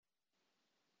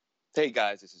Hey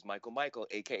guys, this is Michael,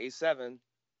 aka Seven,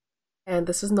 And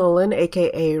this is Nolan,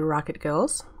 aka Rocket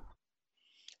Girls.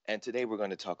 and today we're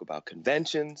going to talk about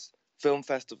conventions, film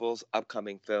festivals,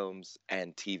 upcoming films,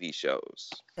 and TV shows.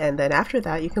 And then after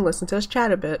that, you can listen to us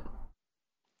chat a bit.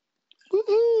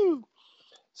 Woohoo!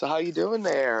 So how you doing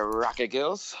there, Rocket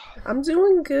Gills? I'm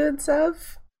doing good,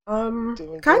 Sev. Doing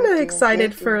Kind good, of doing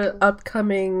excited good, doing for good.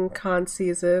 upcoming con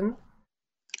season.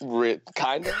 Kinda?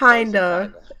 Don't say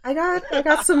Kinda. kinda. I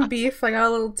got some beef. I got a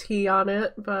little tea on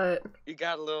it, but You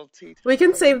got a little tea we to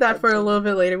can it. save that for a little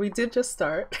Continue. bit later. We did just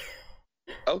start.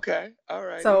 Okay,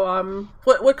 alrighty. So,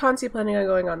 what cons are you planning on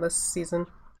going on this season?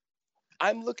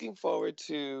 I'm looking forward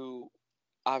to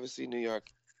obviously New York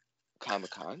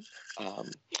Comic Con, um,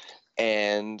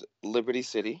 and Liberty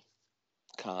City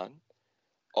Con.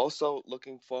 Also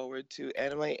looking forward to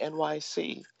Anime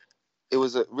NYC. It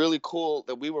was really cool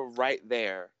that we were right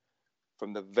there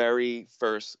from the very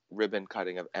first ribbon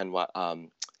cutting of Anime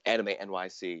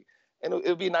NYC, and it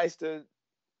would be nice to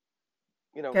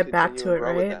Get back continue to and it,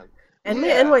 grow with right? them. Anime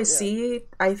Yeah, yeah. NYC,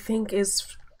 I think,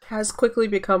 is has quickly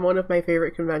become one of my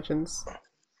favorite conventions.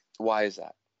 Why is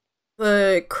that?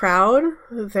 The crowd,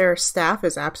 their staff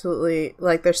is absolutely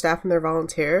like their staff and their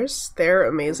volunteers. They're Mhm.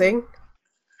 amazing.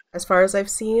 As far as I've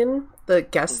seen, the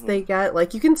guests they Mhm. get,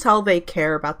 like you can tell they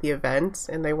care about the event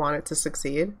and they want it to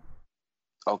succeed.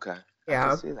 Okay, I can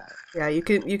Yeah, see that. yeah, you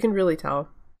can really tell.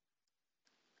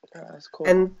 Yeah, that's cool.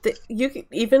 And you can,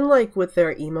 even like with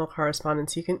their email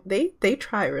correspondence, you can they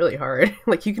try really hard.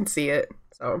 Like you can see it.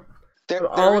 So There,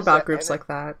 I'm there all is about groups like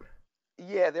that.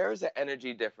 there is an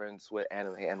energy difference with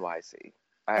Anime NYC.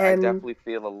 I And definitely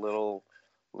feel a little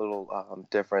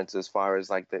difference as far as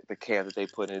like the care that they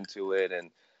put into it,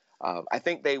 and I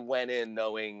think they went in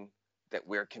knowing that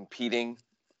we're competing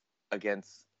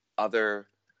against other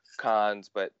cons,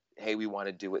 but hey, we want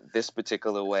to do it this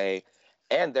particular way,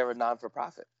 and they're a non for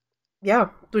profit. yeah,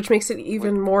 which makes it Which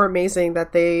even more amazing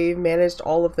that they managed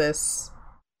all of this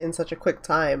in such a quick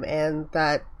time and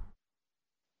that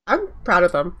I'm proud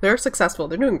of them. They're successful.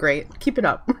 They're doing great. Keep it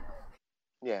up.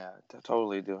 yeah, they're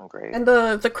totally doing great. And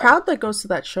the Um, crowd that goes to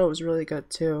that show is really good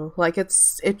too. Like it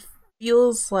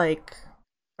feels like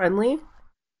friendly,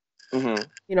 mhm.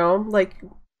 Like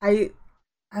I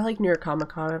I like New York Comic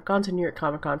Con. I've gone to New York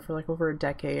Comic Con for like over a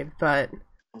decade, but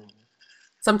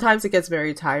sometimes it gets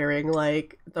very tiring,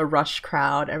 like the rush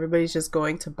crowd. Everybody's just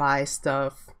going to buy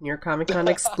stuff, New York Comic Con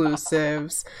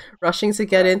exclusives, rushing to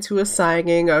get Right. into a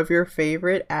signing of your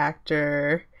favorite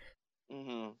actor,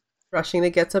 Mhm. rushing to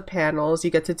get to panels.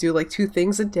 You get to do like two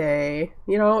things a day.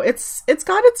 It's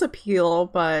got its appeal,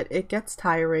 but it gets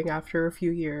tiring after a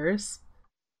few years.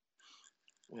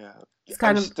 Yeah. It's I'm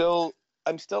kind of still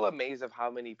I'm still amazed of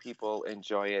how many people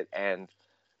enjoy it, and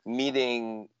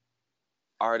meeting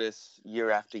artists year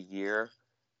after year.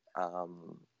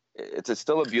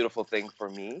 Still a beautiful thing for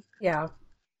me. yeah.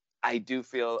 I do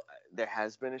feel there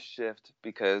has been a shift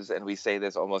because, and we say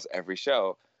this almost every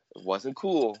show, it wasn't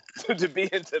cool to be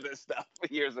into this stuff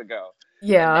years ago, and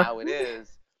Yeah. now it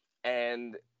is.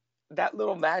 And that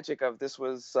little magic of this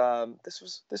was our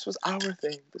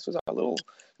thing. This was our little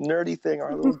nerdy thing,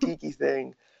 our little geeky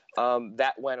thing.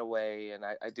 That went away, and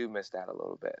I do miss that a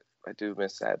little bit. I do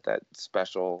miss that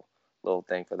special little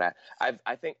thing for that.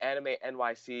 I think Anime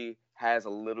NYC has a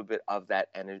little bit of that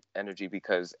energy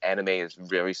because anime is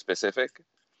very specific.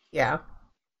 Yeah.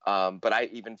 But I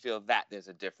even feel that there's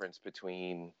a difference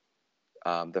between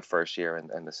the first year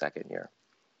and the second year,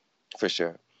 for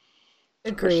sure, for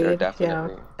sure, Agreed. Yeah.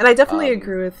 definitely. And I definitely Um,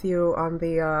 agree with you on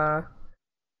the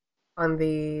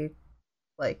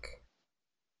like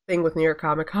thing with New York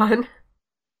Comic Con.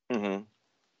 mhm.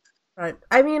 But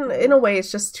I mean, in Yeah. a way,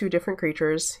 it's just two different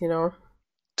creatures.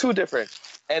 Two different,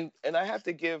 and I have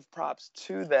to give props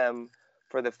to them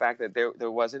for the fact that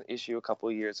there was an issue a couple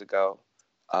of years ago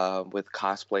with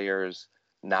cosplayers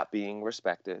not being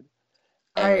respected,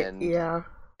 and Yeah.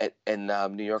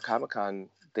 New York Comic Con,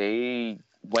 they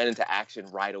went into action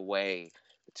right away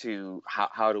to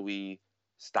how do we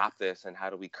stop this and how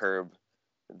do we curb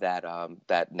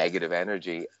that negative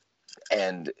energy.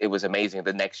 And it was amazing.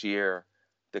 The next year,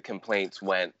 the complaints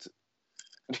went,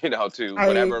 to I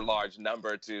whatever large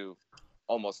number to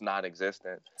almost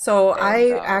non-existent, so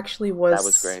and that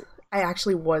was great. I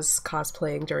actually was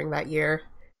cosplaying during that year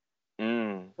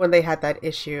Mm. when they had that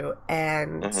issue,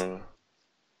 and Mm-hmm.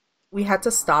 we had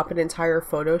to stop an entire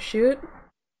photo shoot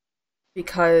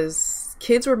because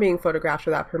kids were being photographed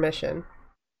without permission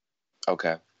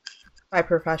Okay. by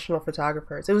professional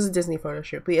photographers. It was a Disney photo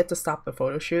shoot. We had to stop the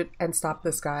photo shoot and stop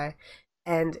this guy.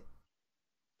 And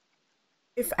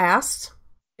if asked,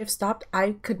 if stopped,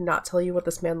 I could not tell you what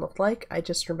this man looked like. I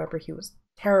just remember he was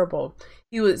terrible.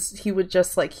 He would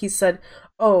just like, he said,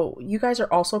 "Oh, you guys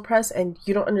are also press and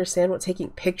you don't understand what taking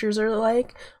pictures are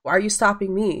like? Why are you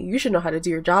stopping me? You should know how to do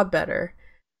your job better."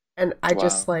 And I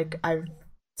just Wow. like, I've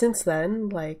since then,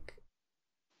 like,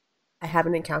 I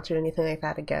haven't encountered anything like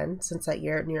that again since that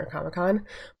year at New York Comic Con.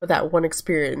 But that one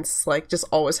experience, like, just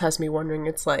always has me wondering,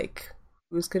 it's like,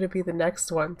 who's gonna be the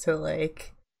next one to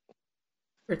like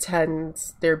pretend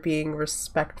they're being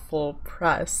respectful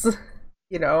press,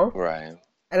 you know? Right.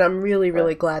 And I'm really, Right.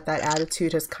 really glad that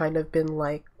attitude has kind of been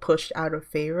like pushed out of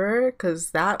favor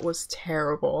because that was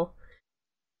terrible.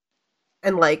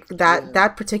 And like that Yeah.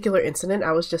 that particular incident,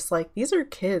 I was just like, these are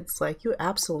kids. Like, you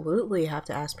absolutely have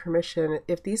to ask permission.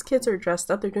 If these kids are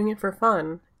dressed up, they're doing it for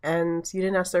fun. And you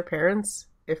didn't ask their parents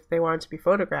if they wanted to be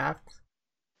photographed.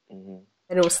 Hmm.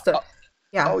 And it was Oh,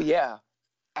 yeah. oh yeah.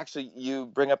 Actually, you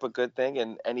bring up a good thing,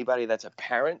 and anybody that's a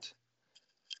parent,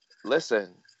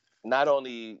 listen. Not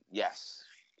only yes,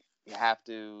 you have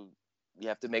to you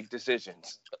have to make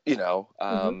decisions, you know,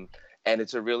 Hmm. and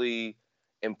it's a really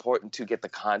important to get the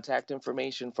contact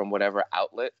information from whatever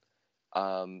outlet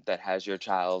that has your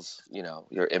child's, you know,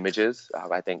 your images.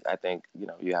 I think you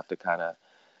know you have to kind of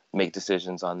make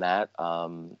decisions on that.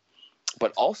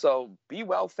 But also be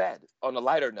well fed. On a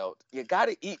lighter note, you got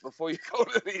to eat before you go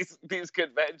to these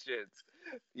conventions.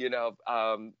 You know,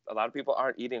 a lot of people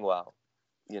aren't eating well.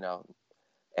 You know,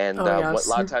 and Oh a yes.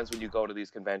 lot of times when you go to these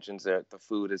conventions, the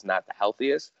food is not the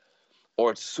healthiest,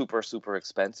 or it's super super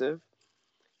expensive.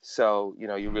 So you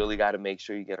know, you really got to make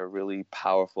sure you get a really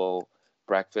powerful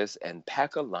breakfast and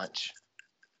pack a lunch.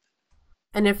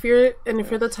 And if you're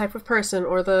the type of person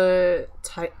or the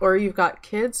type or you've got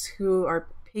kids who are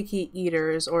picky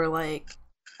eaters or like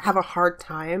have a hard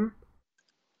time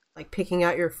like picking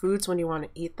out your foods when you want to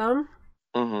eat them,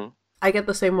 Mm-hmm. I get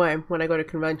the same way when I go to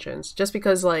conventions. Just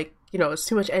because like, it's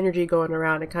too much energy going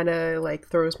around, it kind of like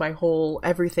throws my whole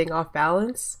everything off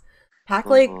balance. Pack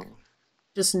like Mm-hmm.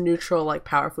 just neutral like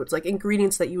power foods, like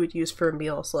ingredients that you would use for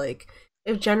meals. Like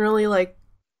if generally like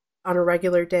on a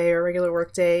regular day or regular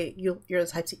work day, you're the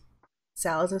type to eat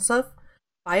salads and stuff,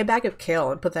 buy a bag of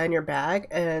kale and put that in your bag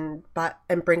and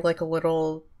bring like a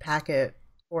little packet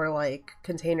or like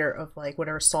container of like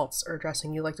whatever salts or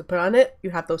dressing you like to put on it.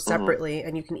 You have those Mm-hmm. separately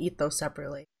and you can eat those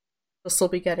separately. You'll still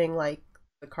be getting like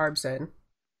the carbs in.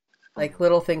 Like Mm-hmm.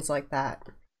 little things like that.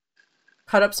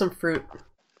 Cut up some fruit.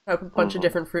 Cut up a bunch of Mm-hmm.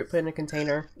 different fruit, put in a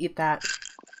container. Eat that.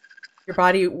 Your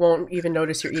body won't even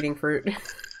notice you're eating fruit.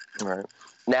 Right.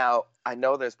 Now, I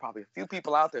know there's probably a few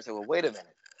people out there saying, well, wait a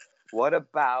minute. What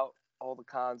about all the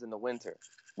cons in the winter?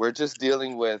 We're just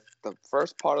dealing with the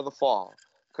first part of the fall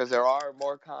because there are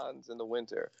more cons in the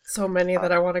winter. So many Uh,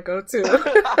 that I want to go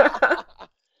to.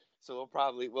 so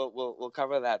we'll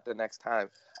cover that the next time.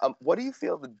 What do you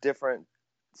feel the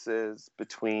differences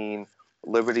between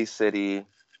Liberty City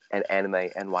and Anime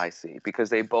NYC? Because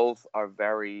they both are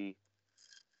very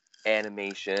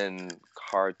animation,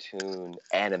 cartoon,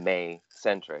 anime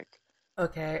centric.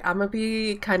 Okay, I'm gonna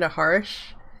be kind of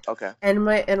harsh. Okay. And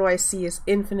my NYC is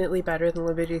infinitely better than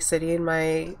Liberty City in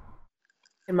my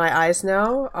eyes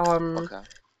now. Okay.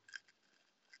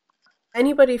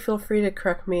 Anybody feel free to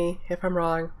correct me if I'm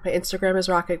wrong. My Instagram is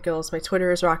Rocket Gills, my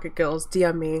Twitter is Rocket Gills.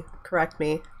 DM me, correct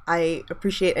me. I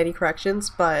appreciate any corrections,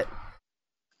 but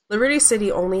Liberty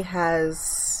City only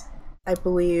has, I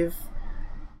believe,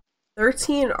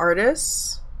 13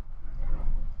 artists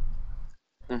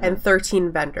Mm-hmm. and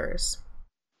 13 vendors.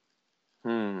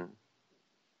 Hmm.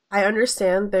 I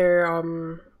understand their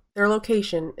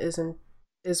location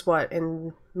is what,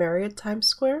 in Marriott Times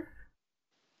Square?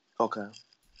 Okay.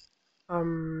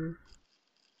 Um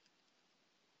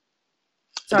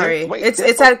There. Sorry. Wait. It's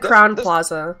There's it's no. at Crown This.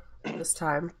 Plaza this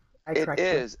time. I It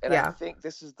corrected. is, and I Yeah. think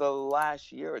this is the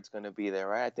last year it's going to be there,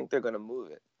 right? I think they're going to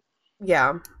move it.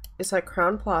 Yeah. It's at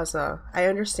Crown Plaza. I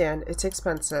understand it's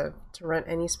expensive to rent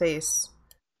any space,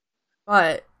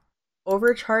 but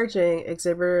overcharging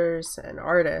exhibitors and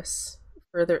artists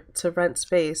to rent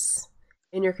space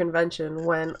in your convention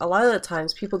when a lot of the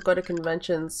times people go to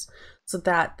conventions so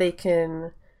that they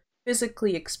can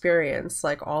physically experience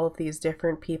like all of these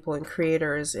different people and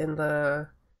creators in the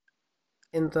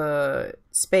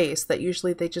space that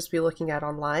usually they just be looking at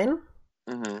online.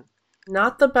 Mm-hmm.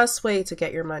 Not the best way to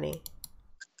get your money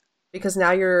because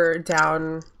now you're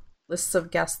down lists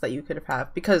of guests that you could have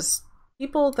had because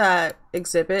people that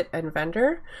exhibit and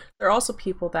vendor, they're also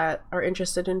people that are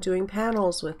interested in doing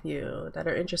panels with you, that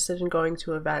are interested in going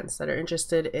to events, that are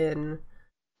interested in,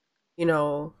 you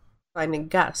know, finding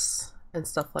guests and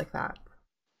stuff like that.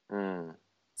 Mm.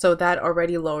 So that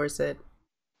already lowers it.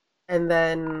 And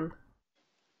then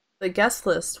the guest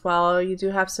list, while you do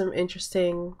have some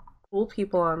interesting, cool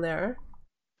people on there,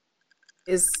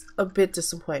 is a bit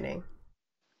disappointing.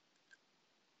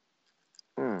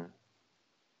 Hmm.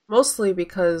 Mostly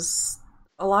because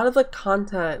a lot of the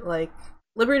content, like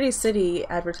Liberty City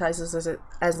advertises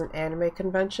as an anime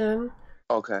convention,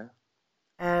 Okay.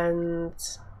 and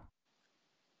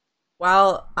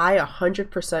while I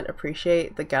 100%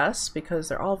 appreciate the guests because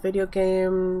they're all video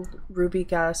game Ruby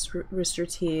guests, Rooster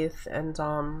Teeth, and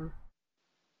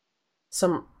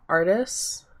some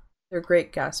artists, they're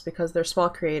great guests because they're small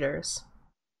creators,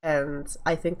 and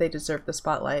I think they deserve the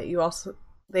spotlight.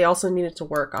 They also needed to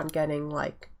work on getting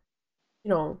like,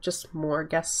 just more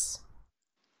guests.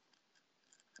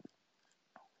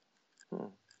 Hmm.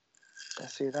 I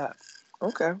see that.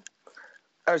 Okay.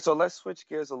 All right, so let's switch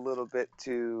gears a little bit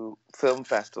to film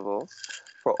festivals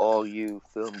for all you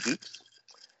film geeks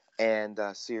and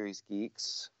series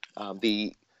geeks.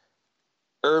 The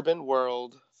Urban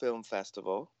World Film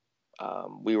Festival.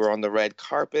 We were on the red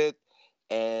carpet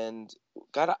and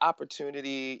got an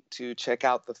opportunity to check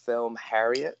out the film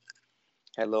Harriet.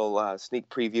 Had a little sneak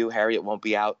preview. Harriet won't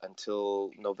be out until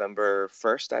November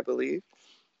 1st, I believe.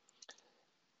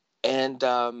 And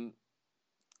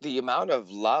the amount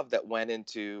of love that went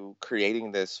into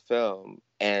creating this film,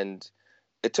 and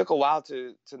it took a while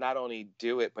to not only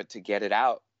do it but to get it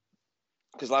out,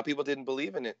 because a lot of people didn't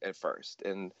believe in it at first.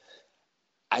 And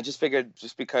I just figured,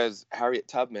 just because Harriet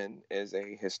Tubman is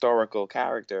a historical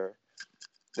character,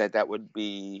 that would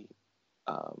be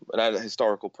not a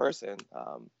historical person.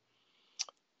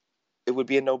 It would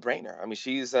be a no-brainer. I mean,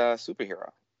 she's a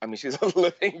superhero. I mean, she's a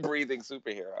living, breathing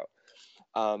superhero.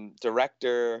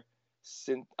 Director,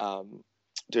 um,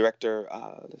 director.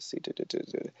 Let's see,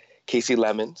 Casey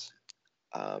Lemons,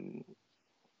 um,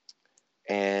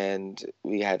 and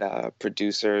we had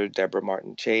producer Deborah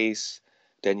Martin Chase,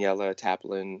 Daniela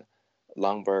Taplin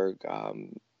Longberg.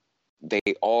 They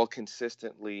all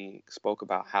consistently spoke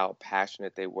about how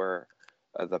passionate they were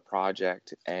of the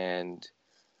project, and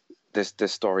this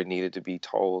story needed to be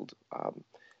told.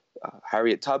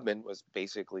 Harriet Tubman was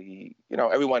basically,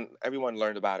 everyone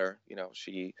learned about her.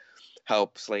 She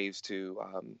helped slaves to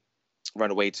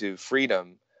run away to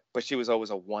freedom, but she was always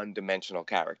a one-dimensional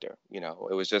character.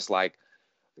 It was just like,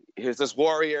 here's this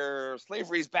warrior,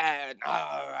 slavery's bad,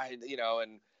 all right,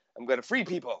 and I'm going to free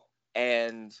people.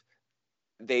 And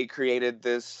they created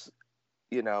this,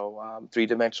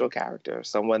 three-dimensional character,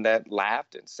 someone that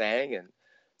laughed and sang and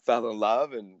fell in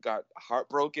love and got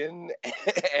heartbroken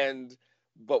and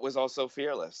but was also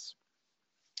fearless.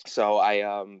 So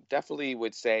I definitely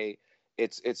would say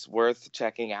it's worth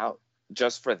checking out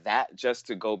just for that, just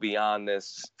to go beyond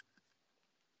this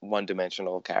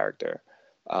one-dimensional character.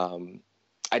 Um,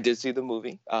 I did see the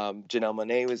movie. Janelle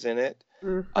Monáe was in it.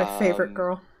 My favorite Um,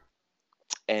 girl.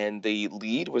 and the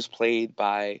lead was played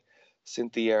by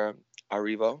Cynthia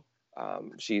Erivo. I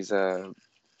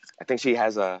think she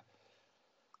has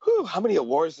how many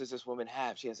awards does this woman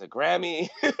have? She has a Grammy.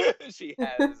 She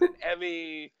has an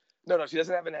Emmy. No, she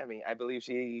doesn't have an Emmy. I believe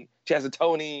she has a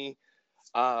Tony.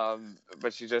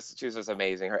 But she's just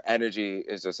amazing. Her energy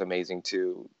is just amazing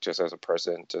too, just as a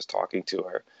person, just talking to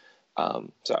her.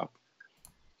 So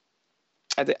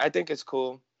I think it's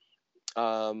cool.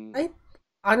 I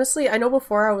honestly, I know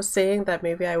before I was saying that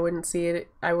maybe I wouldn't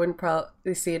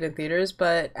probably see it in theaters,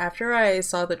 but after I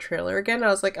saw the trailer again, I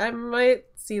was like, I might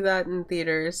see that in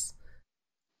theaters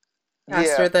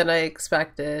faster Yeah, than I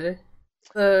expected.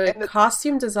 The and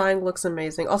costume design looks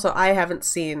amazing. Also, I haven't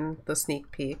seen the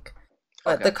sneak peek,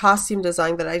 but the okay. costume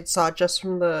design that I saw just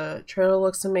from the trailer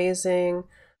looks amazing.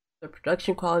 The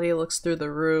production quality looks through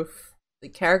the roof. The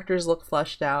characters look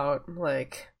fleshed out.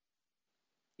 Like,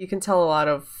 you can tell a lot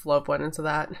of love went into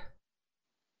that.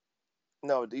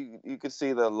 No, you could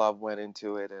see the love went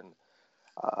into it, and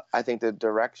I think the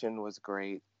direction was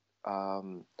great.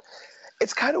 Um,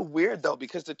 it's kind of weird though,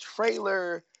 because the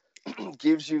trailer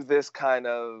gives you this kind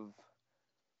of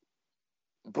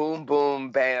boom,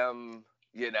 boom, bam.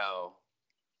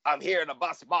 I'm here to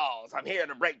bust balls. I'm here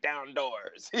to break down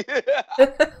doors.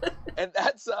 And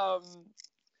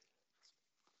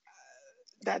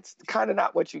that's kind of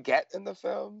not what you get in the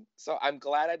film. So I'm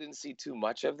glad I didn't see too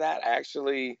much of that. I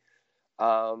actually,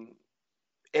 um,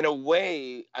 in a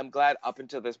way, I'm glad up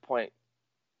until this point,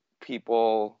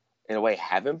 people in a way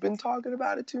haven't been talking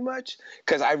about it too much,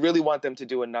 because I really want them to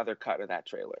do another cut of that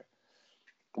trailer,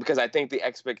 because I think the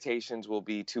expectations will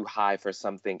be too high for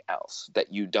something else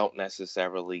that you don't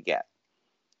necessarily get,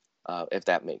 if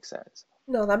that makes sense.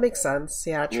 No, that makes sense.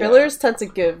 Yeah, Yeah. trailers tend to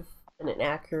give an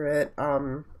inaccurate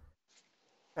kind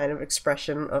of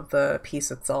expression of the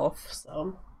piece itself.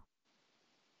 So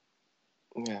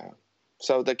Yeah.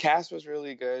 So the cast was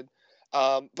really good.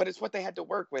 But it's what they had to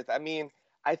work with. I mean,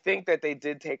 I think that they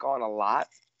did take on a lot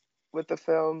with the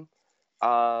film.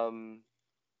 Um,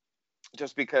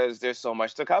 just because there's so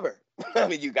much to cover. I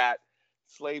mean, you got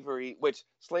slavery, which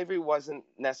slavery wasn't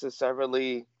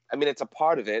necessarily. I mean, it's a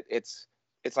part of it. It's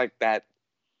like that.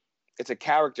 It's a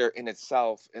character in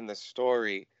itself in the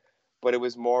story, but it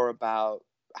was more about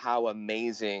how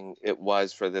amazing it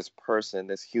was for this person,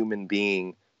 this human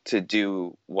being, to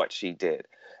do what she did.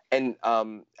 And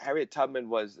Harriet Tubman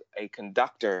was a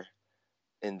conductor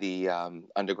in the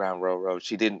Underground Railroad.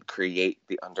 She didn't create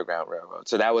the Underground Railroad,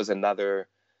 so that was another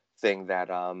thing that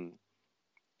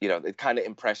the kind of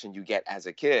impression you get as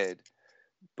a kid.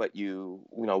 But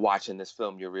watching this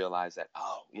film, you realize that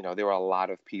there were a lot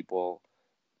of people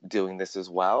doing this as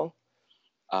well.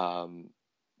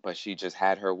 But she just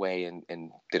had her way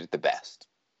and did it the best,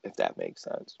 if that makes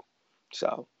sense.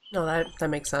 So No, that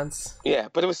makes sense. yeah,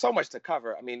 but it was so much to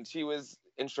cover. I mean, she was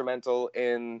instrumental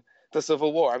in the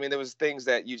Civil War. I mean, there was things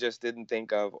that you just didn't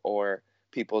think of or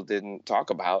people didn't talk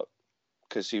about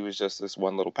because she was just this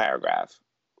one little paragraph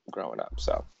growing up.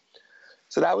 So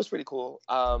that was pretty cool.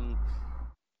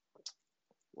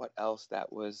 What else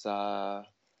that was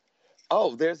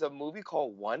there's a movie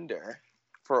called Wonder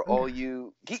for all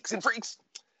you geeks and freaks,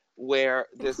 where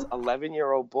this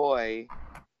 11-year-old boy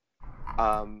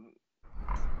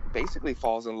basically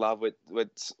falls in love with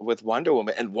Wonder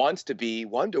Woman and wants to be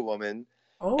Wonder Woman.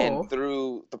 Oh. And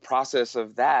through the process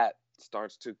of that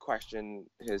starts to question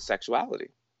his sexuality.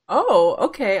 Oh,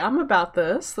 okay. I'm about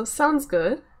this. This sounds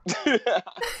good.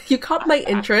 You caught my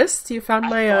interest. You found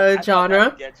my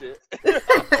genre. Get you.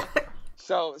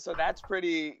 So that's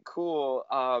pretty cool.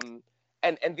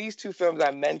 And these two films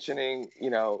I'm mentioning,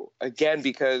 again,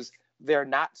 because they're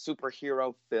not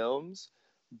superhero films,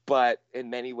 but in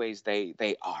many ways they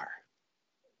are.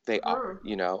 They are.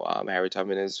 Harriet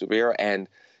Tubman is a superhero, and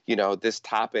this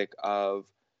topic of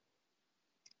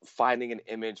finding an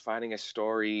image, finding a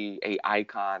story, a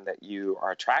icon that you are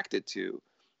attracted to,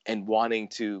 and wanting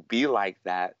to be like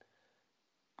that.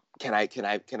 Can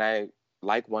I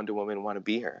like Wonder Woman and want to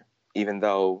be her, even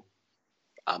though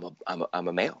I'm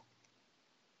a male?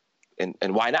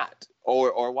 And why not?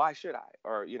 Or why should I?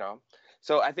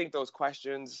 So I think those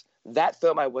questions. That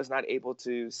film I was not able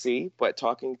to see, but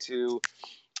talking to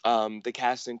the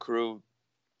cast and crew,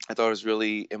 I thought it was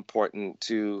really important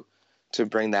to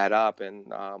bring that up.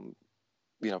 And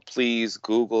please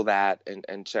Google that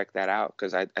and check that out,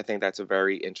 because I think that's a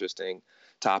very interesting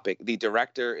topic. The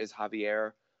director is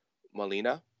Javier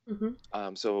Molina.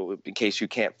 Mm-hmm. So in case you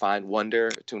can't find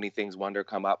Wonder, Too Many Things Wonder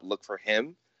come up, look for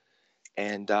him,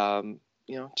 and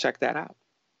check that out.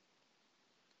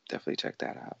 Definitely check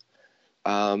that out.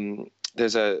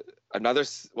 There's another.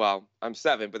 Well, I'm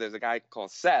Seven, but there's a guy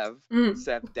called Sev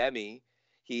Demi.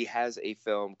 He has a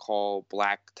film called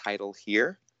Black Title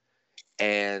Here,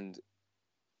 and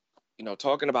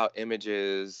talking about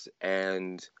images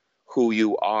and who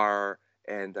you are,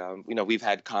 and we've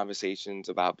had conversations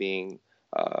about being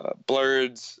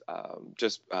blurs,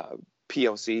 just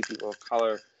POC, people of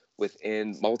color,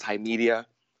 within multimedia,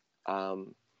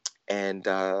 and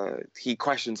he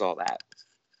questions all that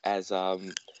as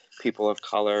people of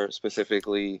color,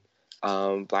 specifically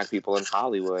Black people in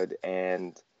Hollywood,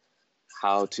 and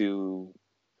how you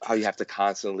have to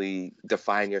constantly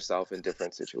define yourself in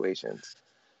different situations.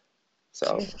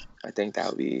 So I think that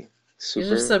would be super.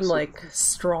 These are some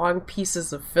strong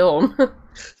pieces of film.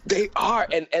 They are,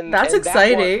 and that's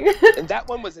exciting. And that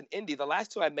one was an indie. The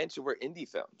last two I mentioned were indie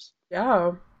films.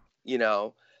 Yeah.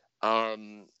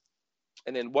 And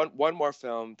then one more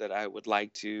film that I would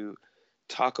like to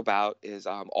talk about is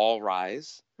All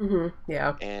Rise. Mm-hmm.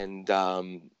 Yeah.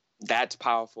 And that's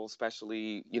powerful,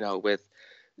 especially with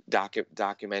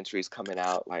documentaries coming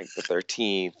out like The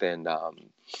 13th, and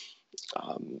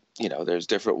there's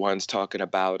different ones talking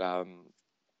about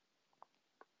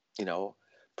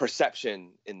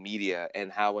perception in media,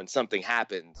 and how when something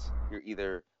happens, you're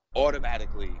either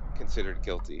automatically considered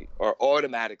guilty or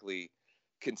automatically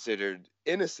considered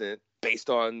innocent based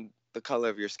on the color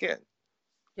of your skin.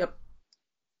 Yep.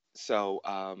 So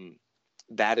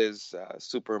that is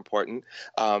super important.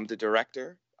 The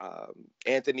director,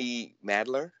 Anthony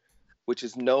Mandler, which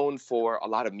is known for a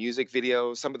lot of music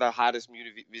videos. Some of the hottest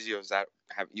music videos that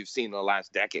you've seen in the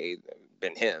last decade have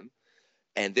been him.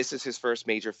 And this is his first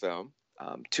major film.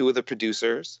 Two of the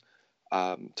producers,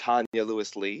 Tanya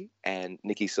Lewis-Lee and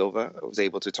Nikki Silva, I was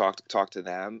able to talk to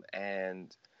them.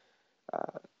 And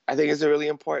I think it's really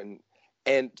important.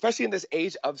 And especially in this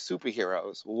age of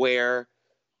superheroes, where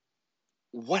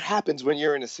what happens when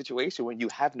you're in a situation when you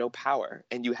have no power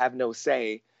and you have no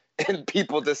say and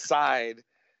people decide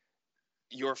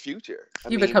your future.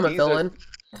 You become a villain.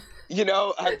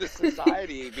 The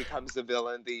society becomes the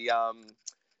villain. The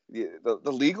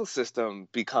legal system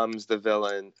becomes the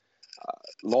villain.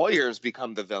 Lawyers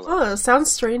become the villain. Oh, it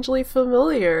sounds strangely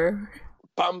familiar.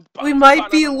 Bum, bum, We might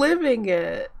be living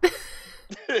it.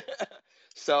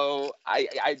 So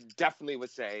I definitely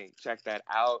would say check that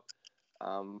out.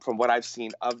 From what I've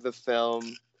seen of the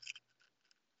film,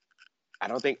 I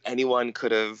don't think anyone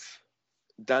could have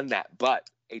done that but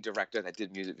a director that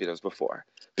did music videos before,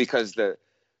 because the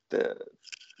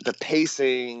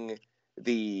pacing,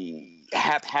 the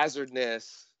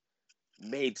haphazardness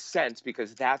made sense,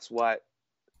 because that's what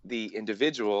the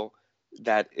individual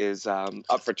that is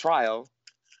up for trial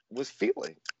was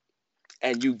feeling.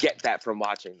 And you get that from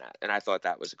watching that. And I thought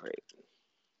that was great.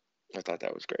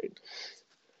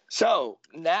 So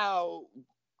now,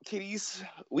 kiddies,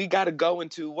 we got to go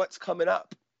into what's coming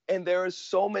up. And there are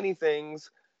so many things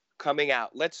coming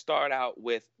out. Let's start out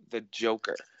with The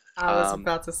Joker. I was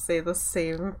about to say the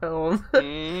same film.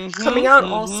 Coming out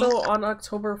also on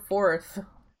October 4th.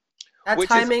 That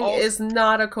timing is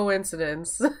not a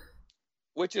coincidence.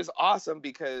 Which is awesome,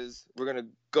 because we're going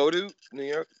to go to New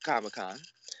York Comic Con.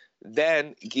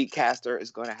 Then Geekcaster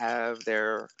is going to have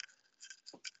their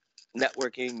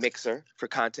networking mixer for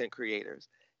content creators.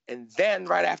 And then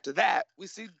right after that, we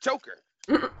see Joker.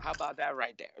 How about that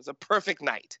right there? It's a perfect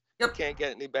night. Yep. Can't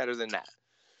get any better than that.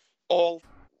 All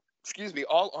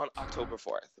on October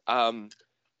 4th.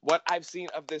 What I've seen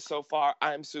of this so far,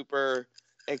 I'm super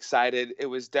excited. It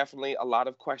was definitely a lot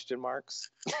of question marks.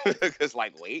 Because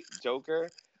wait, Joker?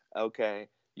 Okay.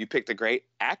 You picked a great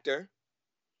actor.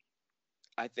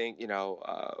 I think,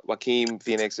 Joaquin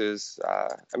Phoenix is,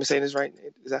 am I saying this right?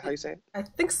 Is that how you say it? I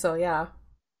think so, yeah.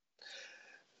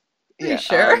 Yeah,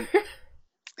 sure?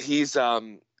 He's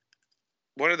one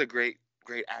of the great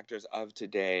actors of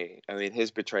today. I mean,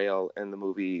 his portrayal in the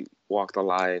movie Walk the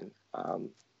Line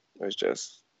was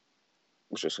just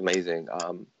amazing.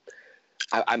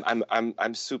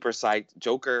 I'm super psyched.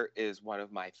 Joker is one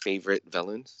of my favorite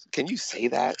villains. Can you say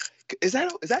that? Is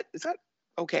that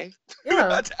okay?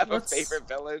 Yeah. To have a favorite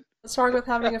villain. What's wrong with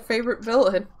having a favorite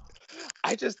villain?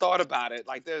 I just thought about it.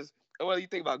 You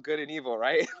think about good and evil,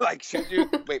 right? Should you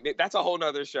wait? That's a whole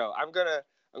nother show. I'm gonna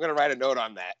write a note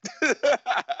on that.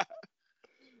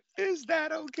 Is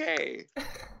that okay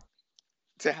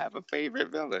to have a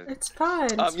favorite villain? It's fine.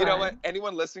 You know what?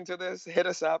 Anyone listening to this, hit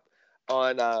us up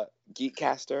on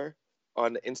Geekcaster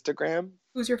on Instagram.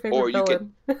 Who's your favorite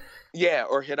villain?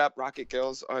 Or hit up Rocket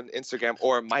Girls on Instagram,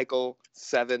 or Michael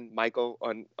on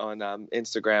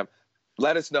Instagram.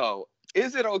 Let us know.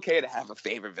 Is it okay to have a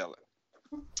favorite villain?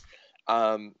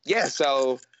 What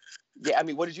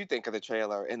did you think of the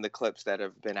trailer and the clips that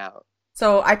have been out?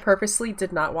 So I purposely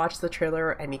did not watch the trailer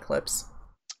or any clips.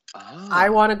 Oh. I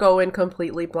want to go in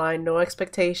completely blind, no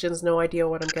expectations, no idea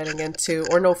what I'm getting into,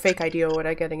 or no fake idea what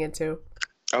I'm getting into.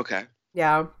 Okay.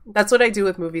 Yeah, that's what I do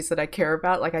with movies that I care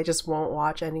about. I just won't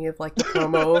watch any of the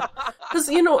promo. Because,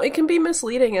 it can be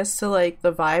misleading as to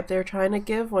the vibe they're trying to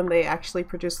give when they actually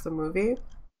produce the movie.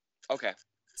 Okay.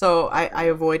 So I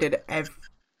avoided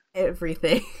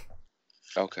everything.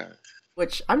 Okay.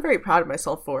 Which I'm very proud of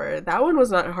myself for. That one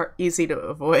was not easy to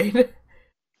avoid.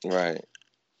 Right.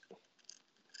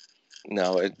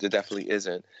 No, it definitely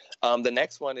isn't. The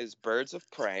next one is Birds of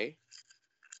Prey.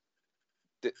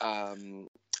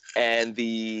 And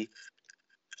the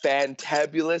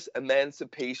fantabulous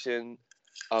emancipation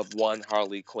of one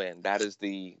Harley Quinn. That is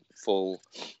the full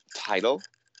title.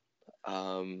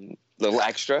 Little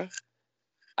extra.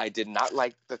 I did not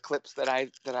like the clips that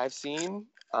I've seen.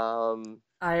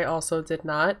 I also did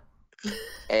not.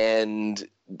 And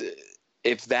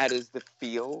if that is the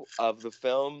feel of the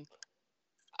film,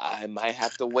 I might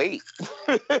have to wait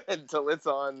until it's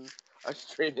on a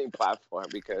streaming platform,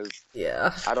 because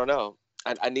I don't know.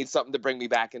 I need something to bring me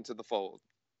back into the fold.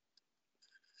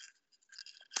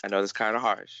 I know that's kind of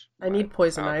harsh. I need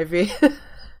Poison Ivy.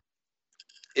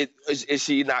 Is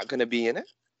she not going to be in it?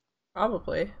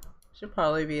 Probably. She'll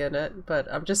probably be in it, but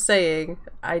I'm just saying,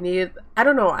 I need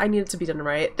it to be done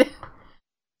right.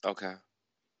 Okay.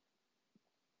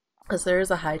 Because there is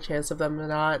a high chance of them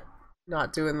not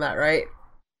doing that right.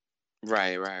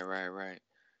 Right.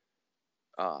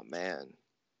 Oh, man.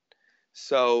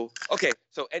 So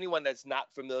anyone that's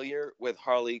not familiar with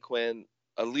Harley Quinn,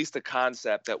 at least the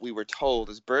concept that we were told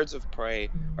is Birds of Prey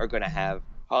are going to have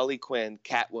Harley Quinn,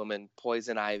 Catwoman,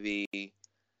 Poison Ivy.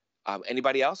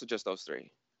 Anybody else, or just those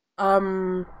three?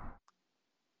 I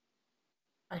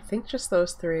think just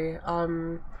those three.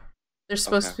 They're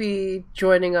supposed to be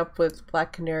joining up with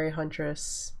Black Canary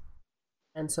Huntress.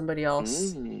 and somebody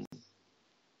else, Mm.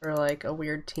 or like a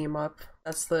weird team up.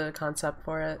 That's the concept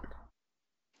for it.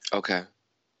 Okay.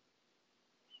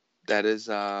 That is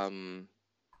The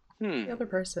other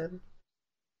person,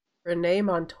 Renee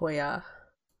Montoya.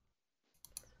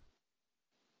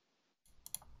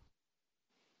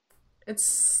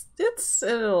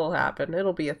 It'll happen.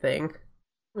 It'll be a thing.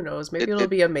 Who knows? Maybe it'll it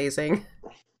be amazing.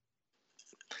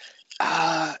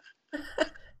 uh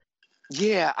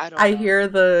yeah, I don't I know. hear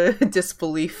the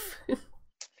disbelief.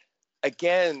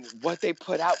 Again, what they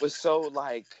put out was so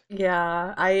like,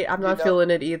 Yeah, I'm you not know, feeling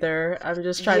it either. I'm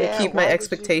just trying to yeah, keep my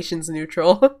expectations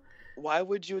neutral. why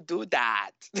would you do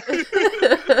that?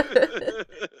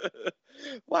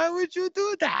 Why would you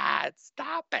do that?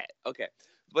 Stop it. Okay.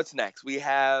 What's next? We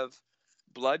have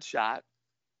Bloodshot,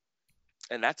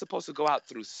 and that's supposed to go out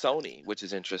through Sony, which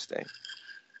is interesting.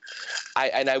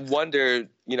 I wonder,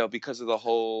 because of the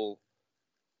whole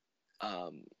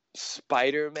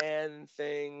Spider-Man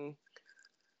thing,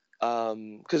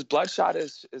 because Bloodshot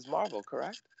is Marvel,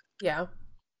 correct? Yeah.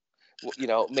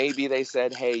 Maybe they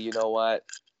said, hey, you know what?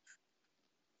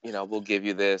 We'll give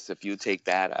you this if you take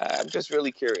that. I'm just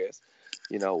really curious.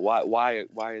 Why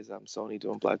is Sony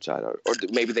doing Bloodshot, or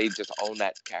maybe they just own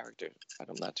that character?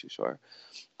 I'm not too sure.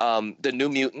 The New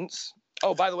Mutants.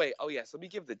 Oh, by the way, yes, let me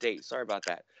give the date. Sorry about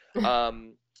that.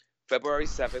 February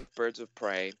 7th, Birds of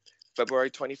Prey.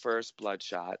 February 21st,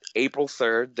 Bloodshot. April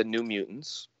 3rd, The New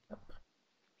Mutants.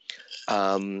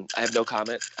 I have no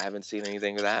comment. I haven't seen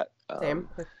anything of that. Same.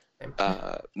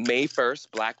 May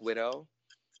 1st, Black Widow.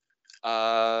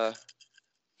 I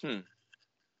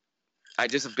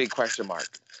just a big question mark.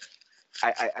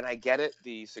 I get it,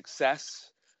 the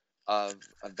success of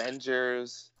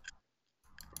Avengers,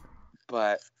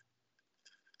 but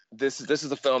this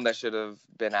is a film that should have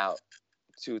been out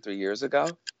 2-3 years ago.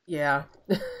 Yeah.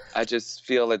 I just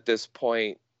feel at this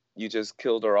point you just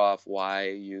killed her off. Why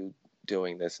are you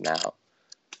doing this now?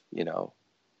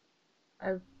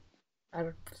 I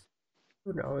don't.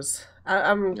 Who knows?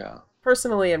 I'm Yeah.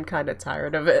 personally, I'm kind of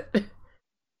tired of it.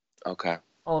 Okay.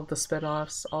 All of the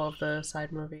spin-offs, all of the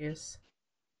side movies.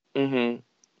 Mm-hmm.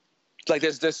 Like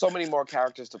there's so many more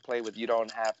characters to play with. You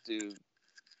don't have to.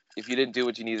 If you didn't do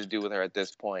what you needed to do with her at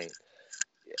this point,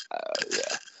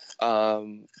 yeah.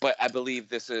 But I believe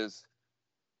this is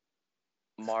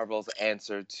Marvel's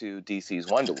answer to DC's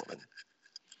Wonder Woman.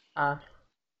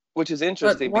 Which is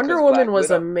interesting. But Wonder because Woman Black was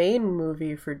Widow, a main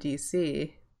movie for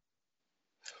DC.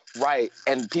 right?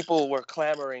 And people were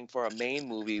clamoring for a main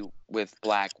movie with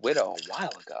Black Widow a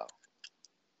while ago.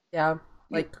 Yeah,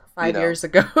 like 5 years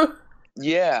ago.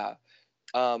 Yeah.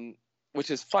 Which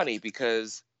is funny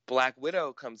because Black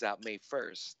Widow comes out May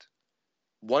 1st.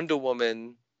 Wonder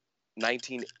Woman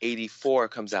 1984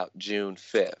 comes out June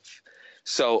 5th.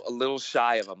 So a little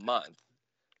shy of a month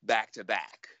back to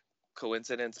back.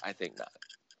 Coincidence? I think not.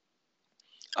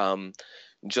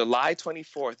 July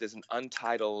 24th is an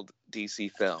untitled DC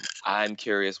film. I'm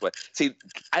curious what. See,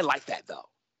 I like that though.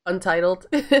 Untitled?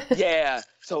 Yeah.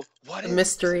 So what is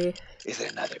mystery? Is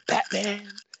it another Batman?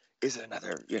 Is it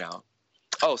another,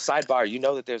 Oh, sidebar, you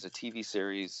know that there's a TV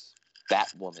series,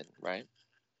 Batwoman, right?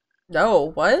 No,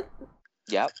 what?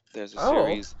 Yep, there's a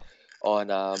series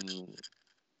on,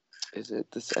 is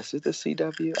it the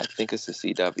CW? I think it's the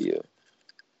CW.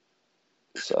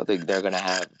 So they're going to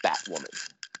have Batwoman.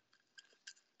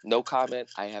 No comment.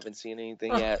 I haven't seen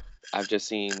anything yet. I've just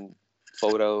seen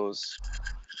photos.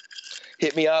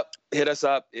 Hit me up. Hit us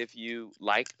up if you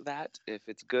like that. If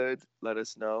it's good, let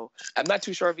us know. I'm not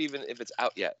too sure if it's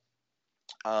out yet.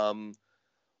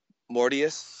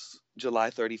 Morbius, July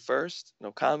 31st.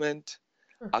 No comment.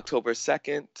 October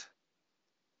 2nd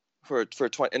for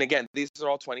 20. And again, these are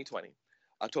all 2020.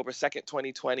 October 2nd,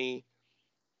 2020.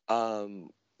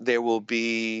 There will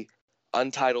be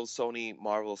untitled Sony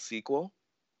Marvel sequel.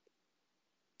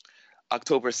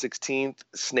 October 16th,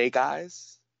 Snake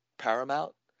Eyes,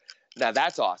 Paramount. Now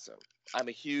that's awesome. I'm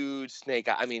a huge Snake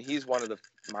Eye. I mean, he's one of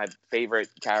my favorite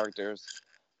characters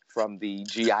from the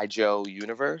G.I. Joe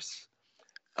universe.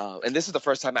 And this is the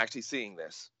first time actually seeing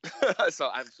this. So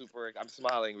I'm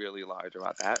smiling really large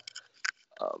about that.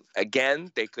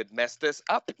 Again, they could mess this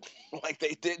up like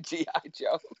they did G.I.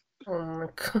 Joe. Oh my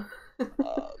god.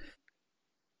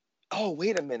 Oh,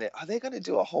 wait a minute. Are they going to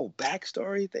do a whole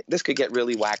backstory thing? This could get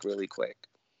really whack really quick.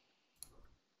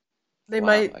 They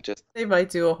might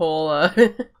do a whole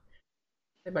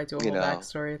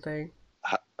backstory thing.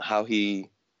 How he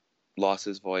lost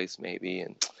his voice maybe,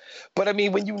 but I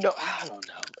mean, when I don't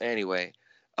know. Anyway,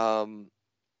 I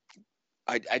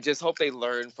just hope they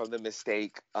learn from the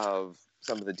mistake of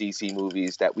some of the DC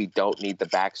movies that we don't need the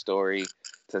backstory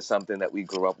to something that we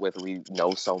grew up with. We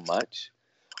know so much.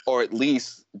 or at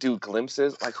least do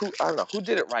glimpses. Like who? I don't know who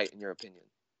did it right in your opinion.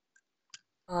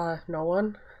 No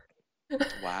one.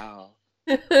 Wow.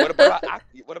 What about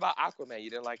Aquaman? You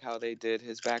didn't like how they did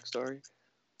his backstory?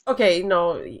 Okay,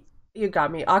 no, you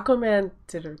got me. Aquaman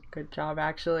did a good job,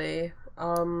 actually.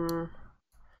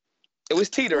 It was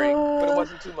teetering, but it Uh,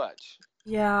 wasn't too much.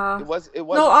 yeah. It No, wasn't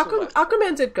too much.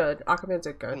 Aquaman did good. Aquaman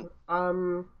did good.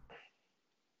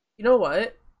 You know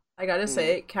what? I gotta Mm-hmm.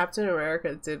 say, Captain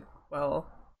America did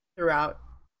well throughout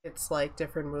its like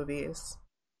different movies,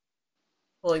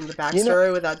 pulling the You know,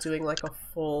 backstory without doing like a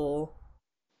full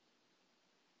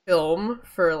film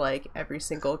for like every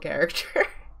single character.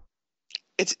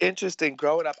 it's interesting.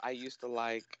 Growing up, I used to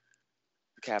like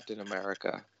Captain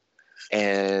America.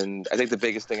 And I think the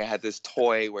biggest thing, I had this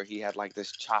toy where he had like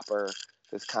this chopper,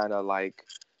 this kind of like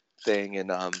thing.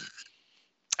 And I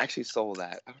actually sold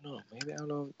that. I don't know. Maybe I don't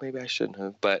know. Maybe I shouldn't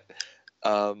have. But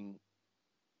um,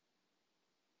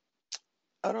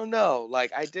 I don't know.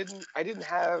 Like I didn't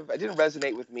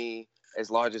resonate with me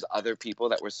as large as other people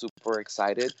that were super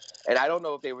excited. And I don't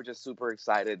know if they were just super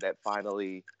excited that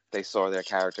finally they saw their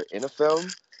character in a film.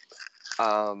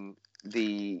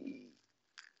 The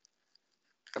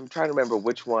I'm trying to remember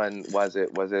which one was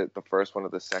it. Was it the first one or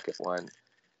the second one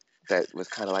that was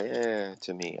kind of like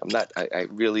to me? I'm not. I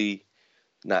really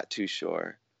not too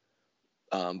sure.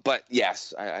 But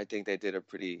yes, I think they did a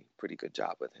pretty good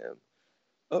job with him.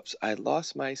 Oops, I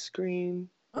lost my screen.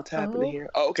 What's happening Uh-oh. here?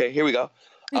 Oh, okay, here we go.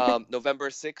 November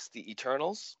 6th, The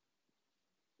Eternals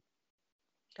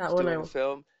That is one I doing a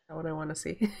film, that one I want to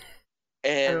see. I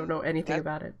don't and know anything that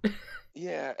about it.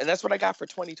 yeah, and that's what I got for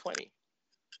 2020.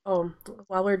 Oh,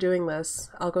 while we're doing this,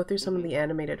 I'll go through some of Hmm. the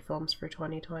animated films for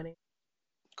 2020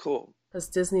 Cool. because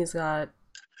Disney's got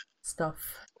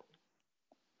stuff.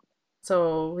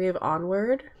 So we have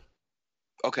Onward.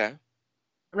 Okay,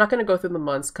 I'm not going to go through the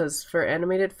months because for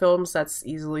animated films, that's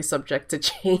easily subject to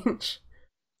change.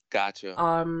 gotcha.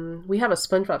 We have a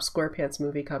SpongeBob SquarePants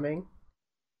movie coming.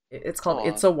 It's called Aw.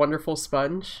 It's a Wonderful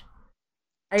Sponge.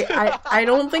 I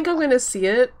don't think I'm gonna see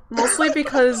it, mostly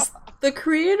because the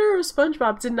creator of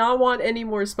SpongeBob did not want any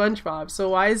more SpongeBob. So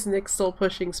why is Nick still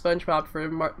pushing SpongeBob for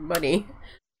money?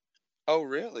 Oh,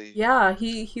 really? Yeah,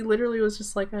 he literally was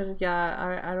just like,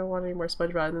 yeah, I don't want any more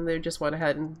SpongeBob, and then they just went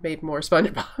ahead and made more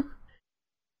SpongeBob.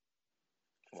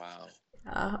 Wow.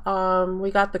 Yeah,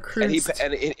 we got the And he Croods.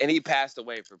 and he passed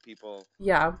away for people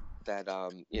Yeah, that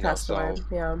he passed away. so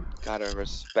Yeah, gotta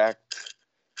respect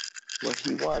what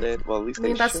he wanted. Well, at least I they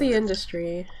mean that's the should.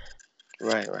 industry.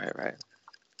 Right.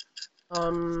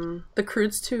 The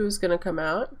Croods 2 is gonna come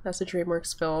out. That's a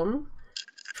DreamWorks film.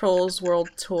 Trolls World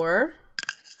Tour.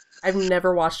 I've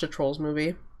never watched a Trolls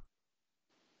movie.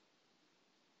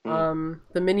 Mm.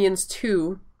 The Minions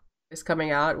 2 is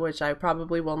coming out, which I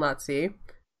probably will not see.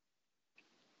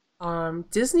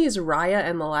 Disney's Raya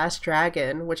and the Last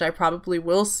Dragon, which I probably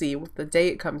will see with the day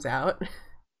it comes out.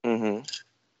 Mm-hmm.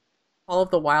 All of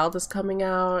the Wild is coming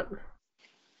out.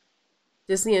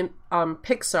 Disney and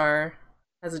Pixar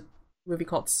has a movie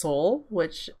called Soul,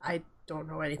 which I don't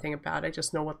know anything about. I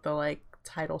just know what the like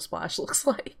title splash looks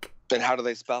like. And how do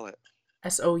they spell it?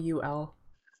 Soul.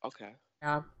 Okay.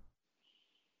 Yeah.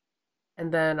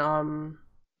 And then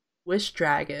Wish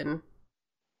Dragon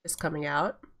is coming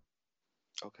out.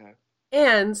 Okay.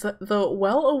 And the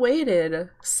well-awaited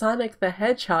Sonic the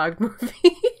Hedgehog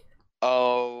movie.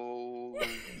 Oh,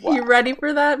 You wow. ready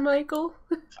for that, Michael?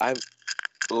 I'm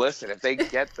listen. If they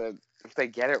get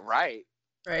it right,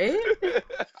 Right?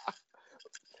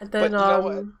 And then but you know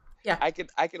what? yeah. I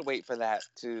could wait for that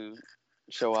to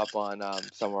show up on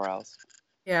somewhere else.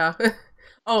 Yeah.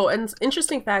 Oh, and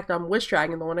interesting fact, Wish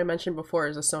Dragon, the one I mentioned before,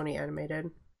 is a Sony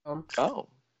animated film. Oh.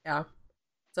 Yeah.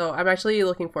 So I'm actually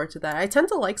looking forward to that. I tend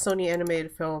to like Sony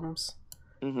animated films.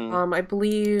 Mm-hmm. I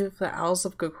believe the Owls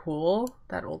of Ga'Hoole,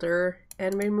 that older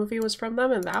animated movie, was from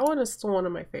them, and that one is still one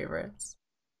of my favorites.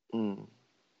 Mm.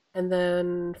 And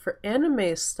then for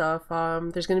anime stuff,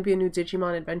 there's going to be a new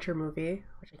Digimon Adventure movie,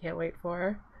 which I can't wait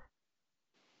for.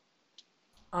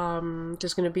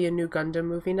 There's going to be a new Gundam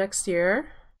movie next year.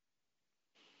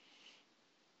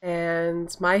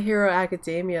 And My Hero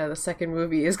Academia, the second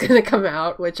movie, is going to come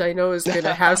out, which I know is going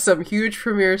to have some huge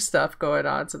premiere stuff going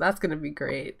on, so that's going to be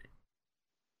great.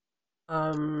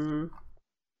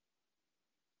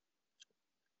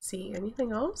 See,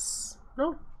 anything else?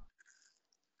 No.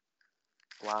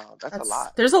 Wow, that's a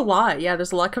lot. There's a lot. Yeah,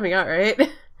 there's a lot coming out, right?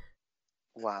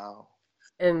 Wow,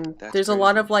 And that's there's a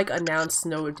lot crazy. of like announced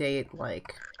no date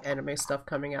like anime stuff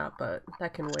coming out, but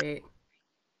that can wait.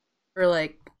 For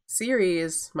like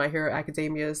series, My Hero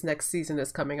Academia's next season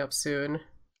is coming up soon.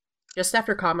 Just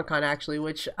after Comic-Con actually,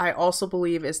 which I also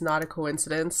believe is not a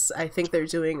coincidence. I think they're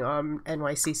doing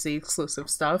NYCC exclusive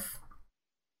stuff.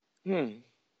 Hmm.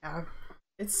 Yeah.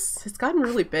 It's gotten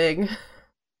really big.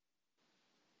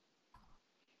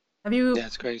 Have you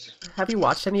That's crazy. have you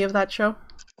watched any of that show?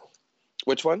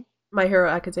 Which one? My Hero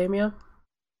Academia?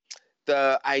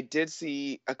 The I did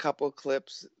see a couple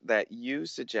clips that you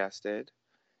suggested,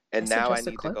 I and now I suggested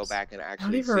need to go clips. back and I don't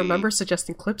actually even see. remember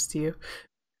suggesting clips to you.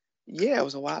 Yeah, it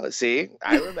was a while. See,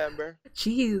 I remember.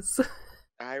 Jeez.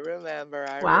 I remember.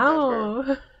 I remember.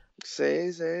 Wow.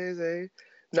 Say.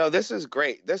 No, this is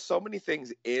great. There's so many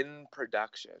things in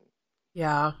production,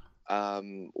 Yeah.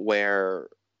 where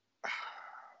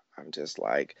I'm just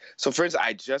like, so for instance,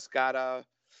 I just got a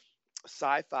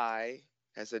sci-fi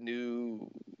has a new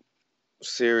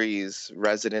series,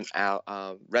 Resident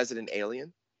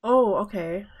Alien, Oh,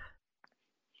 okay.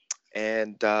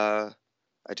 and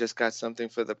I just got something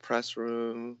for the press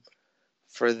room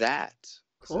for that.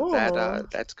 So Cool.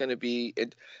 that's going to be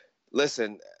it.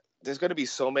 Listen, there's going to be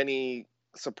so many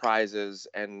surprises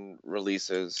and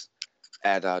releases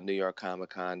at New York Comic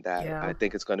Con that I Yeah.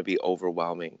 think it's going to be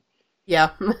overwhelming.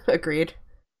 Yeah, agreed.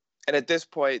 And at this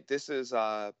point, this is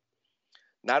not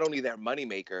only their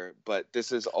moneymaker, but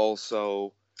this is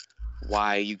also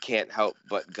why you can't help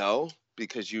but go,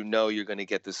 because you know you're going to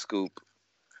get the scoop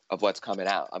of what's coming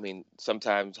out. I mean,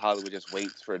 sometimes Hollywood just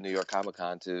waits for New York Comic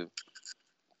Con to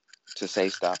say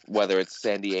stuff, whether it's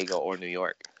San Diego or New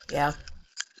York. Yeah.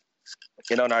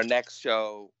 And on our next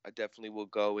show, I definitely will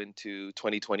go into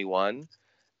 2021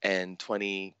 and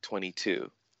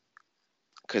 2022,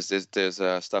 because there's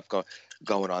stuff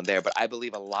going on there. But I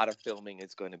believe a lot of filming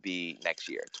is going to be next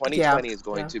year. Yeah. 2020 is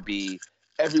going Yeah. to be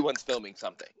everyone's filming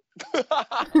something,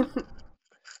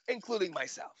 including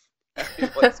myself.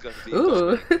 Everyone's going to be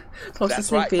Ooh. filming. Post a That's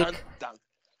sneak right. Dun, peek. dun,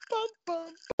 bum,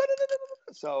 bum,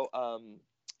 so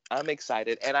I'm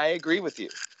excited, and I agree with you.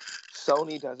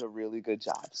 Sony does a really good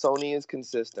job. Sony is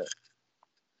consistent.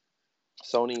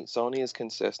 Sony is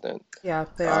consistent. Yeah,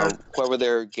 they are. Whoever